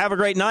next. Have a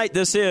great night.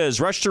 This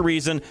is Rush to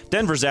Reason,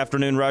 Denver's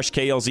Afternoon Rush,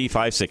 KLZ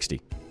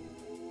 560.